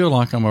reading. I feel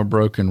like I'm a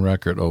broken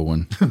record,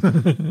 Owen.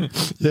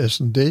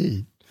 Yes,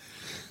 indeed.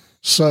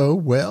 So,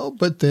 well,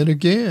 but then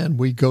again,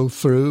 we go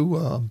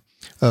through,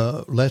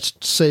 let's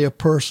say a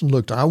person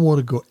looked, I want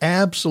to go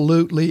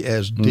absolutely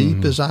as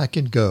deep as I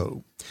can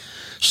go.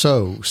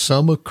 So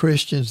some of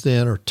Christians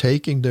then are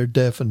taking their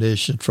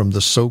definition from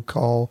the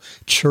so-called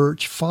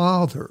church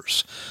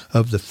fathers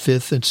of the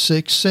 5th and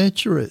 6th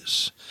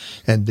centuries.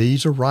 And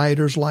these are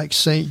writers like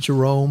St.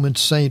 Jerome and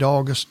St.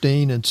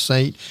 Augustine and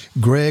St.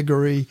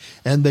 Gregory.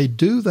 And they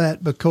do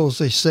that because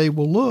they say,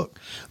 well, look,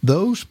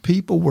 those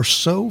people were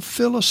so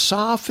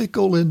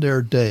philosophical in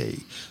their day,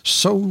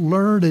 so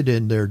learned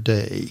in their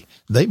day.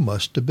 They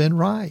must have been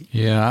right.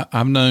 Yeah,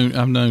 I've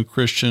known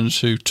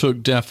Christians who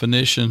took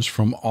definitions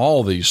from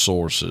all these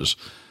sources.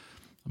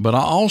 But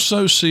I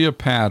also see a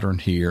pattern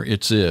here.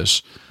 It's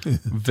this.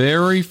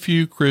 Very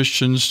few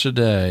Christians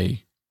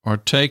today are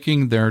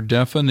taking their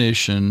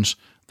definitions,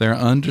 their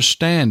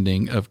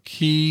understanding of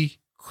key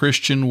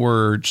Christian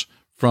words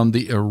from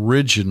the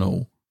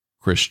original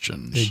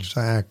Christians.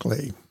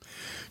 Exactly.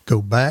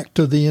 Go back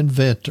to the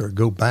inventor,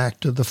 go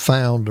back to the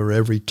founder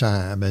every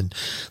time. And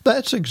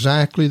that's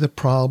exactly the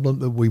problem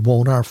that we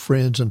want our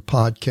friends in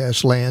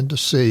podcast land to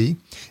see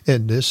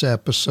in this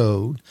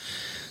episode.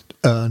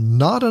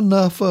 Not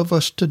enough of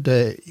us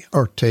today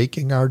are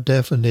taking our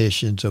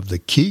definitions of the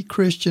key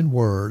Christian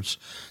words,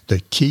 the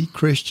key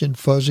Christian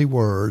fuzzy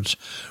words,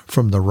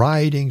 from the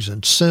writings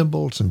and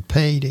symbols and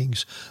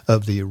paintings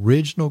of the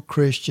original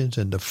Christians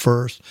in the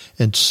 1st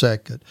and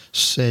 2nd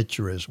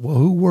centuries. Well,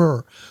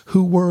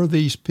 who were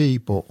these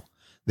people?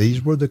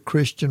 These were the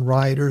Christian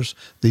writers.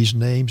 These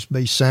names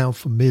may sound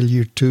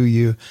familiar to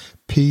you.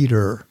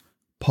 Peter,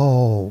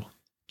 Paul,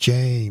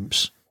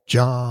 James,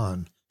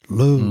 John,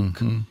 Luke,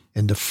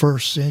 in the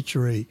 1st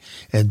century,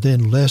 and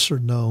then lesser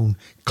known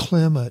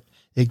Clement,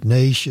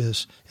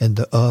 Ignatius, and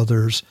the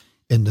others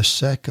in the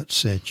 2nd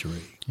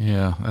century.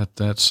 Yeah,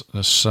 that's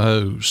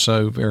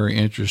so very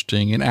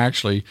interesting, and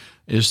actually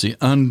is the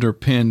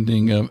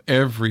underpinning of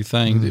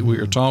everything that we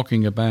are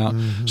talking about.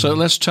 So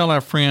let's tell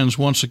our friends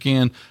once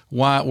again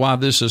why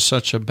this is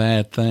such a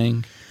bad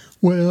thing.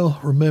 Well,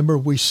 remember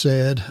we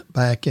said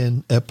back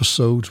in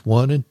episodes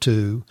 1 and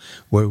 2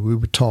 where we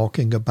were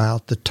talking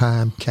about the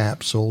time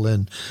capsule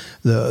in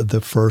the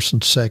 1st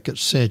and 2nd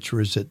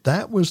centuries,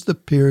 that was the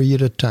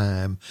period of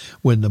time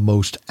when the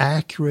most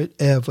accurate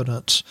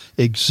evidence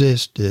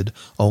existed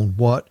on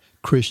what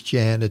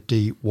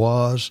Christianity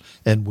was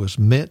and was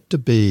meant to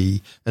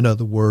be. In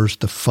other words,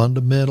 the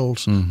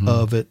fundamentals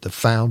of it, the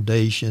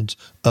foundations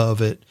of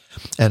it.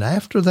 And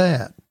after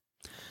that,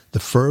 the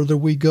further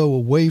we go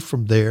away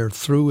from there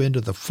through into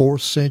the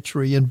 4th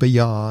century and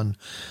beyond,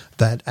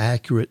 that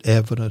accurate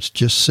evidence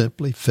just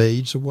simply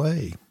fades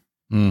away.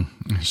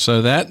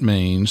 So that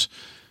means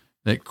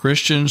that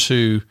Christians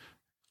who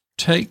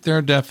take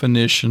their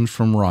definition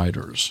from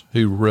writers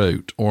who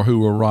wrote or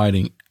who were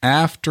writing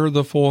after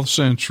the 4th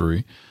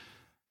century,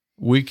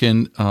 we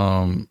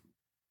can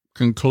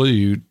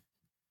conclude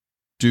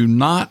do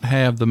not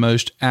have the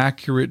most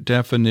accurate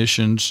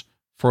definitions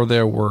for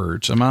their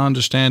words. Am I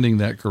understanding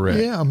that correct?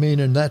 Yeah, I mean,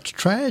 and that's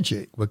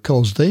tragic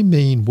because they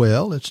mean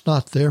well. It's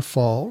not their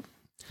fault.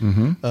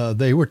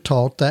 They were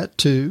taught that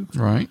too.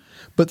 Right.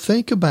 But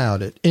think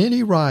about it.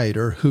 Any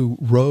writer who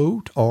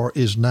wrote or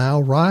is now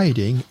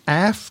writing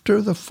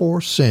after the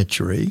 4th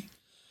century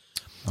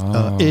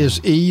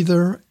is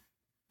either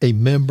a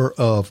member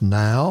of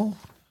now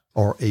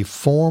or a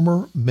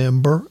former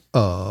member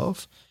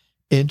of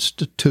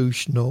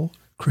institutional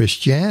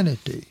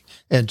Christianity.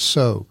 And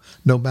so,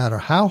 no matter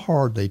how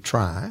hard they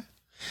try,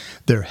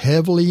 they're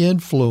heavily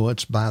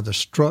influenced by the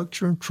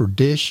structure and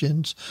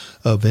traditions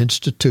of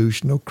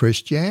institutional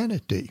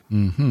Christianity.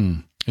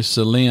 It's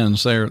the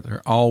lens.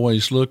 They're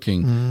always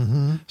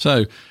looking.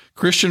 So,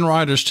 Christian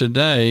writers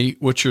today,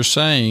 what you're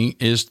saying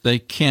is they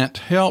can't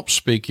help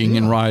speaking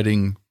and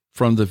writing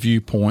from the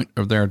viewpoint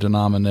of their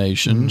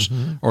denominations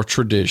or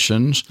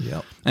traditions,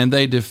 and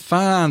they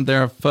define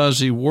their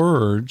fuzzy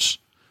words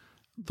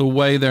the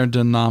way their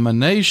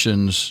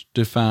denominations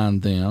define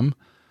them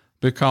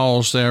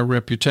because their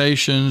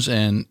reputations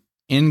and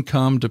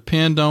income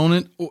depend on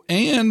it.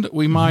 And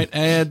we might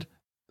add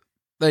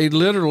they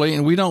literally,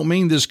 and we don't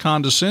mean this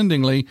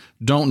condescendingly,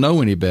 don't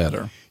know any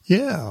better.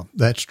 Yeah,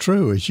 that's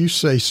true. As you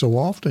say so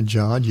often,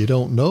 John, you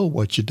don't know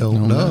what you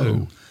don't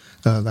know.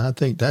 I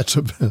think that's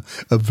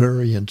a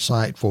very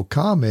insightful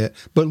comment.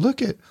 But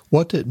look at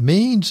what it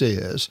means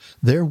is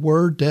their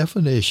word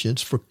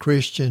definitions for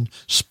Christian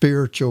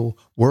spiritual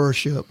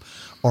worship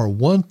are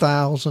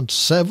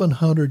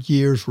 1,700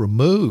 years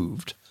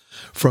removed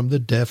from the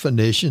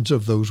definitions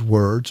of those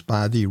words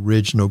by the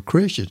original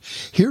Christians.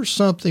 Here's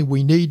something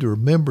we need to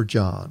remember,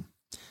 John.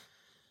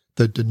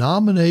 The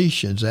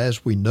denominations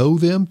as we know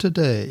them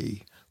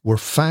today were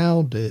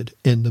founded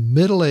in the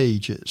Middle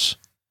Ages.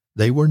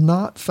 They were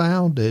not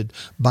founded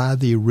by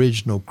the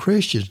original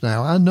Christians.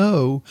 Now, I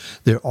know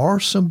there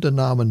are some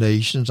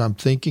denominations, I'm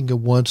thinking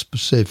of one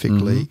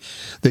specifically,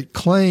 that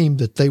claim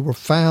that they were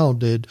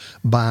founded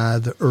by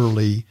the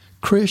early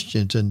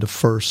Christians in the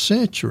first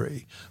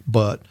century,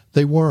 but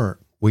they weren't.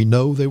 We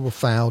know they were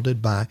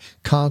founded by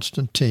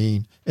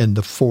Constantine in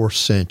the 4th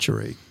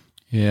century.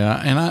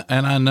 Yeah,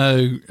 and I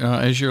know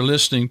as you're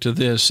listening to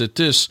this, that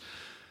this,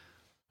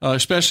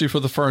 especially for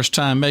the first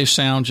time, may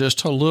sound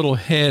just a little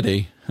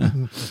heady,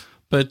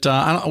 but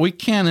we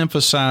can't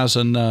emphasize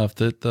enough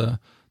that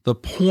the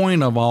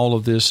point of all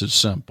of this is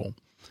simple.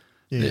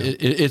 Yeah.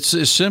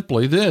 It's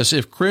simply this: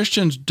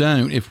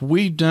 if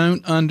we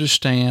don't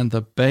understand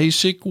the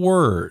basic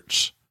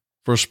words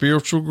for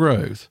spiritual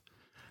growth,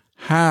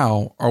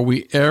 how are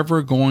we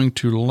ever going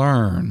to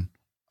learn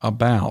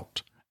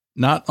about,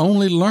 not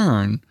only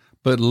learn,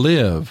 but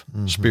live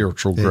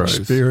spiritual growth?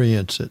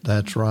 Experience it.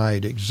 That's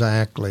right.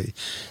 Exactly.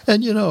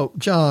 And,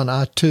 John,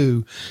 I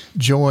too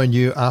join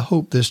you. I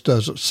hope this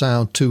doesn't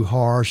sound too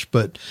harsh,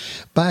 but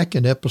back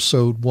in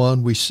episode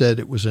 1, we said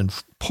it was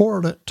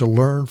important to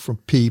learn from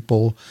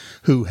people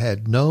who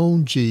had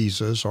known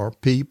Jesus or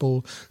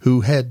people who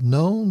had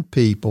known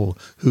people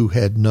who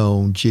had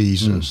known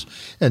Jesus.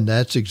 And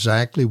that's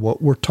exactly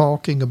what we're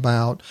talking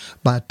about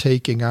by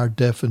taking our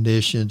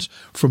definitions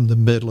from the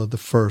middle of the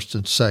 1st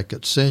and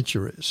 2nd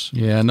centuries.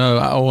 Yeah, no,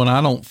 and I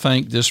don't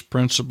think this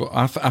principle,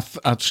 I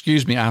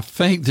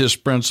think this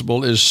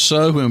principle is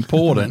so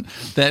important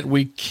that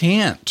we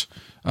can't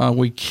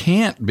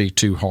be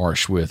too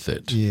harsh with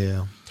it.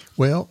 Yeah.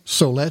 Well,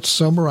 so let's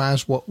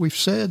summarize what we've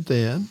said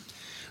then.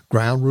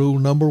 Ground rule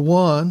number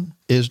 1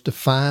 is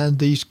define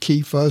these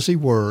key fuzzy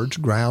words.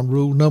 Ground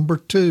rule number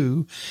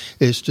 2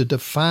 is to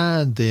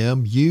define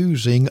them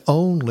using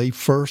only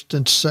 1st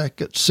and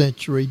 2nd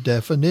century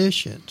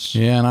definitions.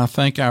 Yeah, and I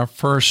think our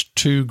first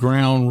 2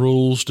 ground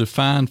rules,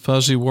 define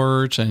fuzzy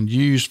words and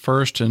use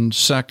 1st and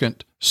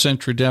 2nd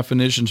century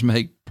definitions,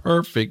 make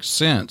perfect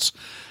sense.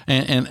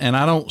 And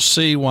I don't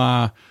see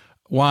why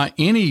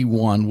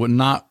anyone would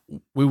not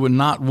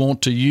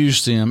want to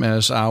use them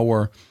as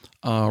our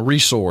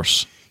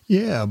resource.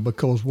 Yeah,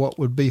 because what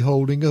would be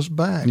holding us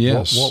back?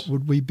 Yes. What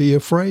would we be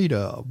afraid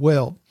of?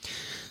 Well,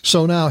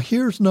 so now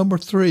here's number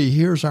 3.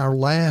 Here's our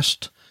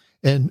last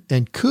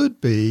and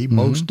could be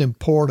most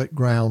important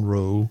ground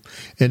rule,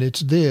 and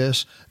it's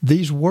this: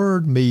 these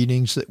word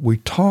meanings that we're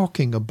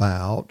talking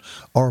about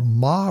are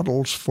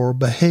models for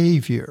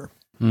behavior.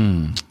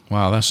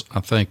 Wow, I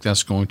think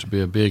that's going to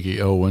be a biggie,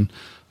 Owen.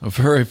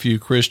 Very few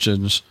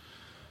Christians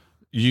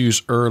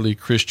use early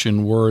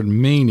Christian word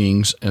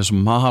meanings as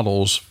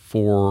models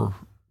for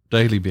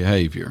daily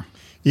behavior.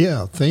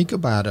 Yeah, think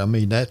about it. I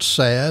mean, that's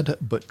sad,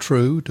 but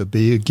true. To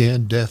be,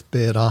 again,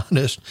 deathbed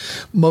honest,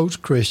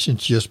 most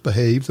Christians just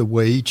behave the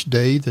way each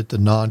day that the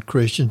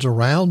non-Christians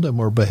around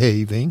them are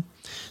behaving.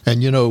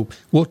 And,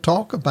 we'll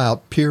talk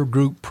about peer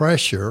group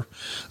pressure,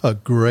 a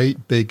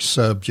great big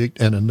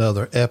subject in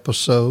another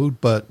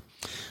episode, but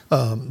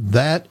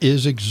that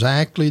is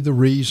exactly the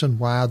reason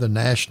why the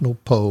national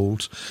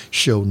polls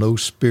show no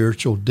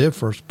spiritual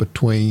difference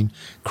between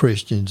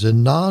Christians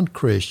and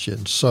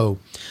non-Christians. So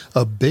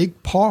a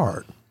big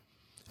part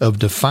of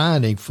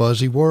defining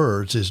fuzzy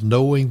words is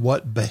knowing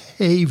what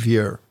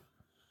daily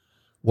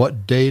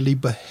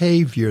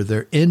behavior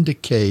they're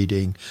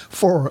indicating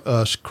for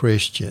us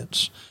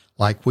Christians.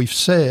 Like we've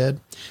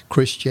said,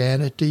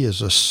 Christianity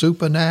is a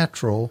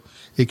supernatural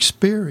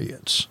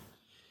experience.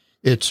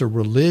 It's a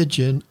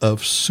religion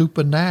of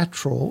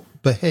supernatural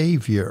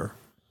behavior.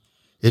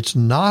 It's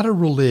not a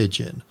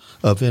religion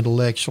of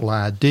intellectual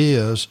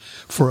ideas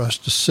for us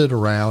to sit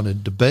around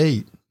and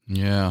debate.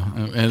 Yeah,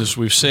 and as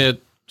we've said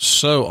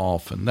so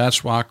often,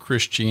 that's why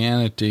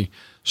Christianity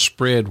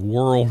spread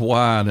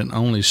worldwide in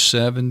only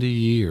 70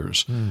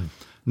 years.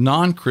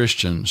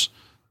 Non-Christians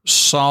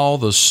saw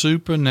the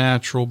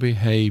supernatural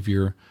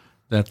behavior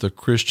that the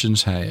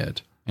Christians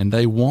had, and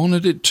they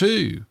wanted it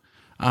too.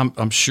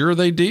 I'm sure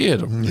they did.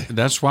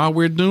 That's why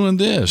we're doing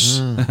this.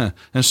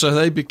 And so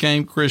they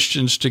became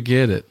Christians to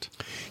get it.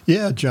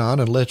 Yeah, John,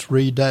 and let's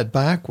read that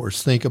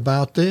backwards. Think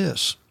about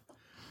this.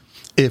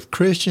 If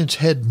Christians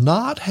had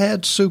not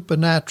had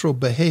supernatural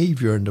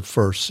behavior in the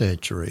 1st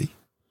century,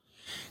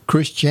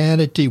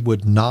 Christianity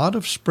would not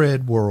have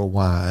spread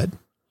worldwide,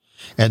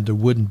 and there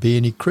wouldn't be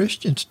any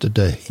Christians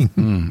today.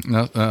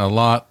 A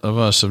lot of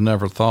us have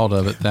never thought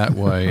of it that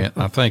way.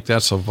 I think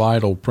that's a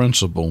vital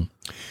principle.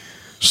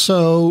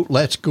 So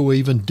let's go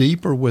even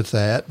deeper with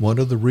that. One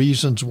of the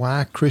reasons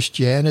why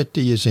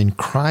Christianity is in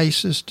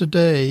crisis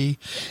today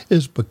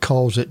is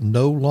because it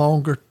no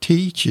longer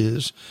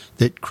teaches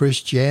that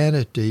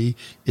Christianity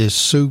is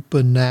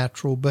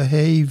supernatural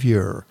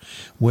behavior.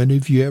 When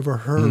have you ever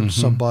heard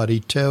somebody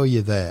tell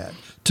you that?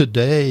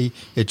 Today,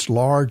 it's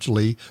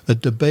largely a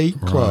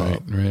debate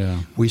club. Right,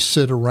 yeah. We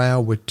sit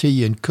around with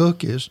tea and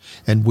cookies,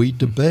 and we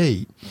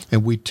debate,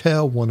 and we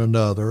tell one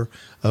another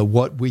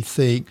what we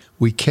think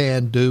we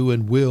can do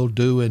and will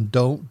do and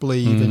don't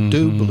believe and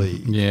do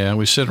believe. Yeah,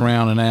 we sit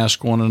around and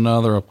ask one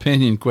another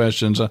opinion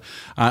questions.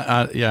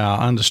 I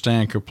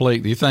understand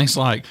completely. Things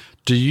like,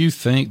 do you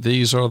think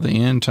these are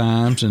the end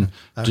times? And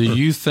do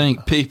you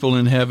think people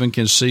in heaven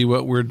can see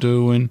what we're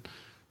doing?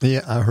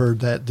 Yeah, I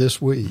heard that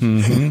this week.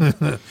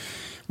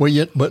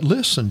 Well, but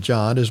listen,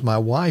 John, as my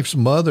wife's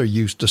mother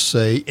used to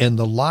say, in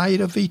the light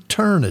of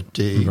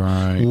eternity,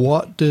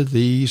 what do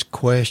these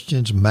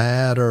questions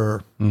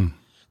matter?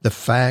 The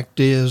fact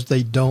is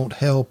they don't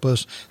help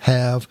us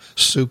have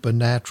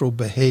supernatural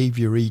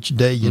behavior each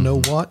day. You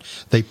know what?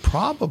 They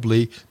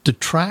probably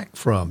detract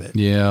from it.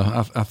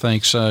 Yeah, I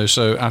think so.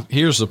 So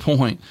here's the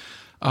point,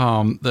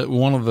 that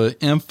one of the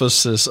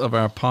emphasis of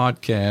our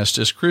podcast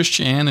is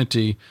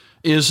Christianity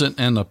isn't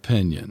an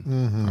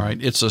opinion,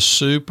 right? It's a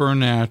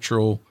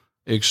supernatural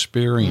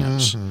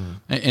experience.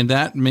 And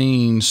that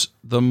means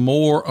the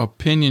more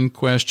opinion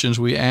questions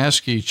we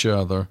ask each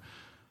other,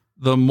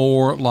 the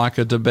more like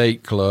a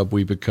debate club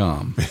we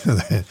become.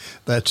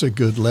 That's a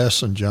good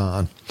lesson,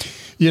 John.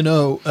 You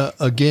know,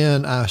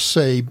 again, I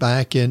say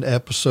back in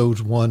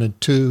episodes 1 and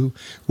 2,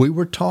 we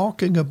were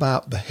talking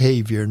about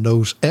behavior in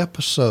those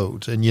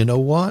episodes. And you know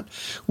what?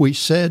 We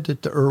said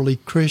that the early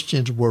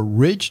Christians were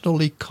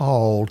originally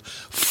called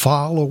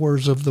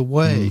followers of the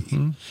way.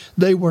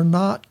 They were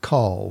not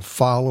called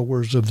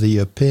followers of the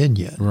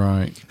opinion.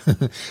 Right.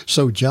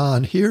 So,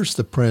 John, here's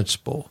the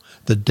principle.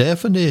 The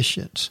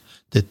definitions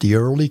that the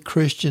early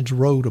Christians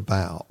wrote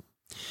about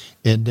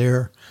in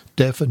their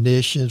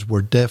definitions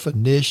were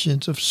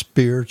definitions of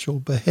spiritual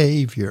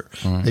behavior.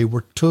 They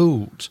were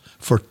tools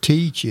for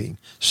teaching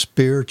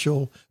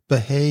spiritual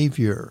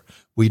behavior.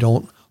 We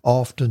don't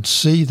often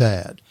see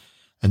that.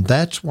 And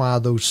that's why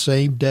those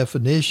same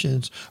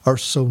definitions are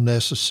so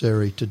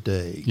necessary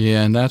today.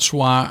 Yeah, and that's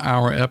why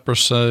our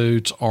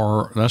episodes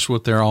that's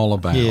what they're all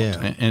about.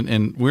 Yeah.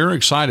 And we're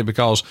excited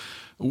because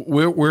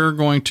we're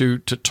going to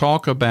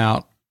talk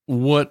about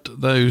what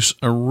those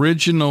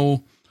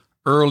original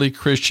early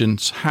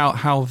Christians,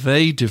 how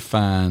they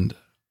defined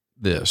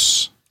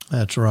this.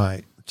 That's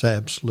right. It's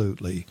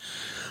absolutely.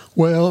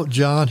 Well,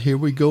 John, here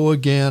we go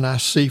again. I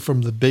see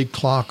from the big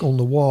clock on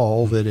the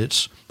wall that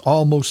it's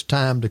almost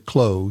time to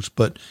close,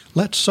 but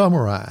let's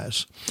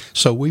summarize.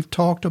 So we've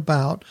talked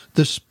about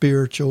the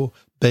spiritual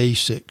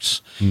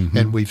basics,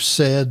 and we've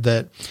said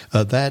that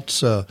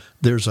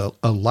there's a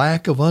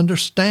lack of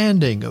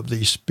understanding of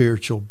these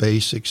spiritual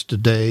basics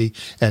today,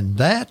 and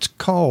that's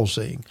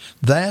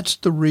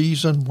the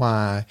reason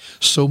why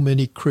so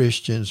many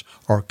Christians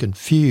are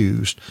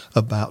confused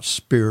about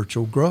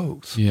spiritual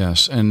growth.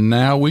 Yes, and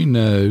now we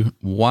know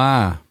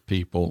why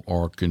people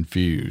are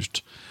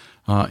confused.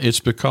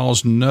 It's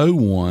because no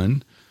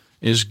one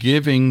is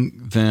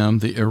giving them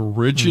the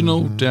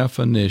original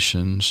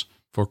definitions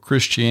for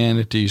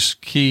Christianity's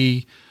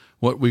key,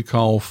 what we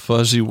call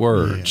fuzzy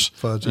words. Yeah,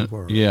 fuzzy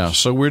words. Yeah,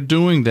 so we're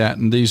doing that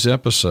in these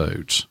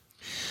episodes.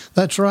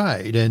 That's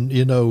right. And,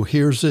 you know,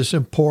 here's this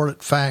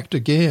important fact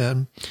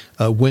again.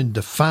 When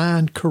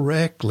defined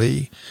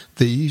correctly,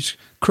 these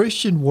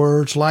Christian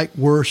words like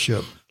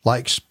worship,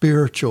 like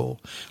spiritual,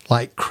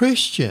 like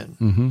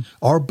Christian,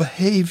 are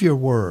behavior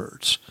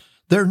words.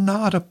 They're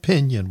not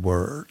opinion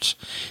words.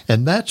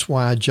 And that's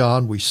why,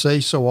 John, we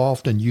say so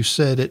often, you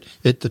said it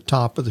at the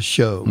top of the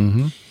show,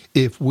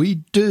 if we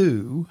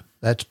do,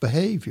 that's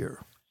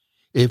behavior.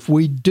 If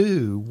we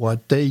do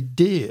what they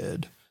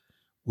did,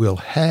 we'll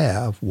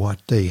have what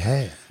they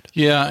had.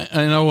 Yeah,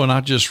 I know, and I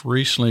just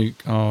recently,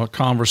 a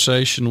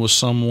conversation with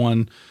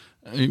someone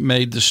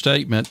made the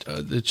statement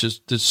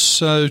that's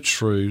so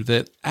true,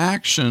 that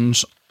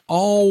actions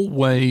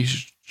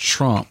always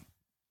trump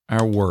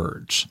our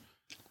words.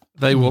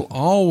 They will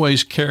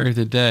always carry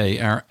the day,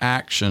 our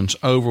actions,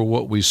 over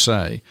what we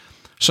say.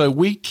 So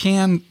we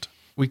cannot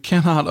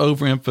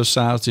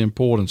overemphasize the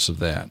importance of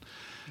that.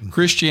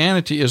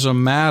 Christianity is a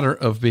matter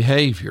of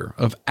behavior,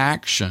 of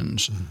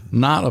actions,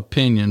 not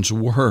opinions,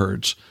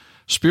 words.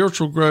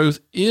 Spiritual growth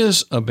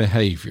is a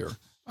behavior.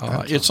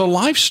 It's a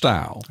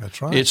lifestyle.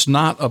 That's right. It's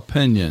not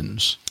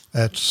opinions.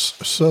 That's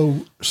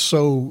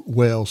so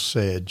well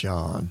said,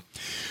 John.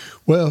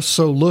 Well,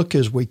 so look,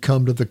 as we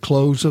come to the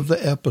close of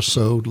the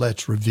episode,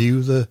 let's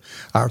review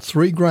our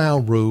 3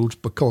 ground rules,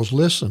 because,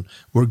 listen,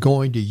 we're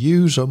going to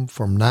use them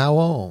from now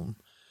on.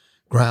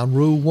 Ground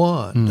rule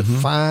 1,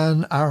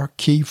 define our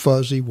key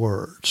fuzzy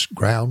words.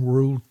 Ground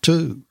rule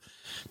 2,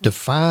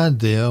 define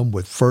them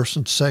with 1st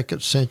and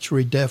 2nd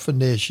century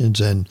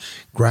definitions. And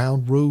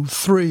ground rule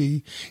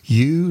 3,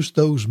 use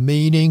those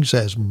meanings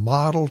as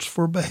models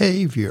for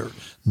behavior,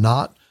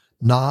 not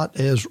not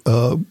as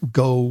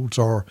goals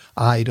or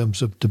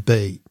items of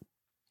debate.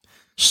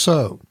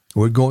 So,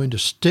 we're going to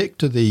stick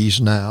to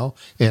these now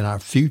in our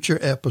future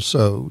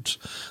episodes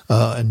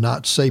and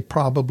not say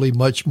probably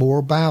much more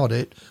about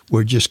it.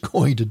 We're just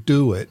going to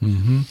do it.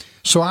 Mm-hmm.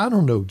 So I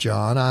don't know,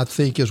 John. I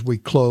think as we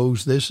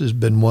close, this has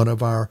been one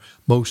of our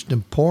most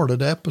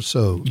important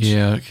episodes.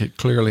 Yeah, it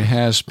clearly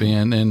has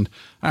been. And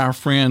our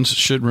friends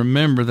should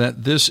remember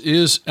that this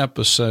is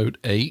episode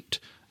 8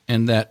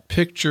 and that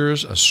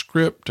pictures, a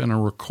script, and a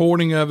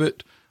recording of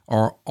it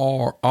are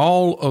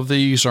all of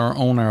these are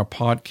on our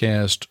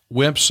podcast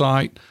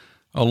website,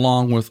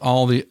 along with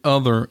all the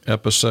other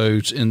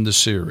episodes in the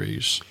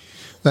series.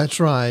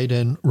 That's right.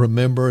 And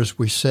remember, as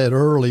we said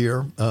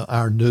earlier,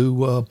 our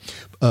new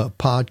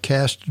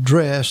podcast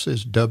address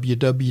is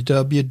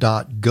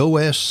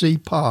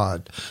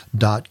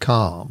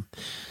www.goscpod.com.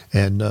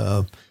 And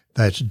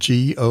that's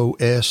GOSCPOD,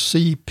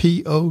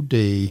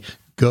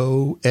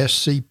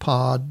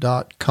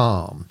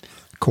 goscpod.com.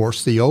 Of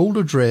course, the old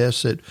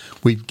address that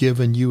we've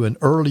given you in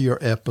earlier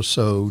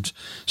episodes,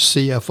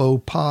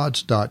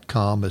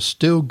 cfopods.com, is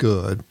still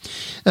good.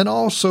 And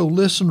also,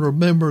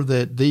 remember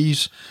that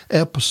these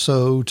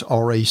episodes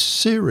are a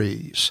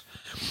series,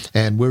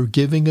 and we're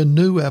giving a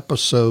new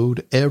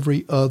episode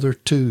every other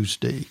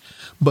Tuesday.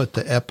 But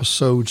the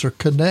episodes are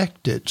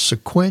connected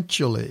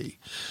sequentially.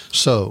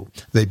 So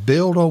they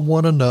build on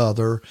one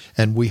another,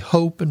 and we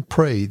hope and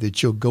pray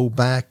that you'll go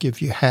back,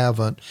 if you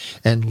haven't,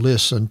 and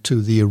listen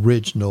to the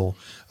original,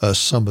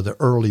 some of the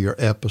earlier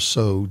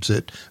episodes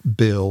that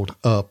build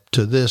up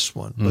to this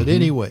one. Mm-hmm. But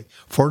anyway,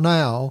 for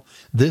now,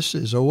 this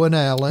is Owen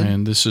Allen.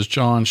 And this is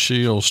John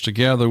Shields,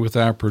 together with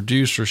our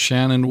producer,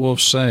 Shannon Wolf,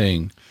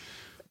 saying,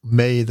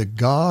 May the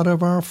God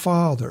of our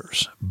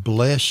fathers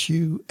bless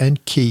you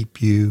and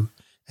keep you,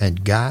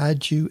 and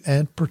guide you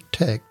and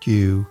protect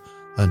you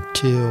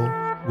until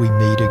we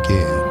meet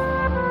again.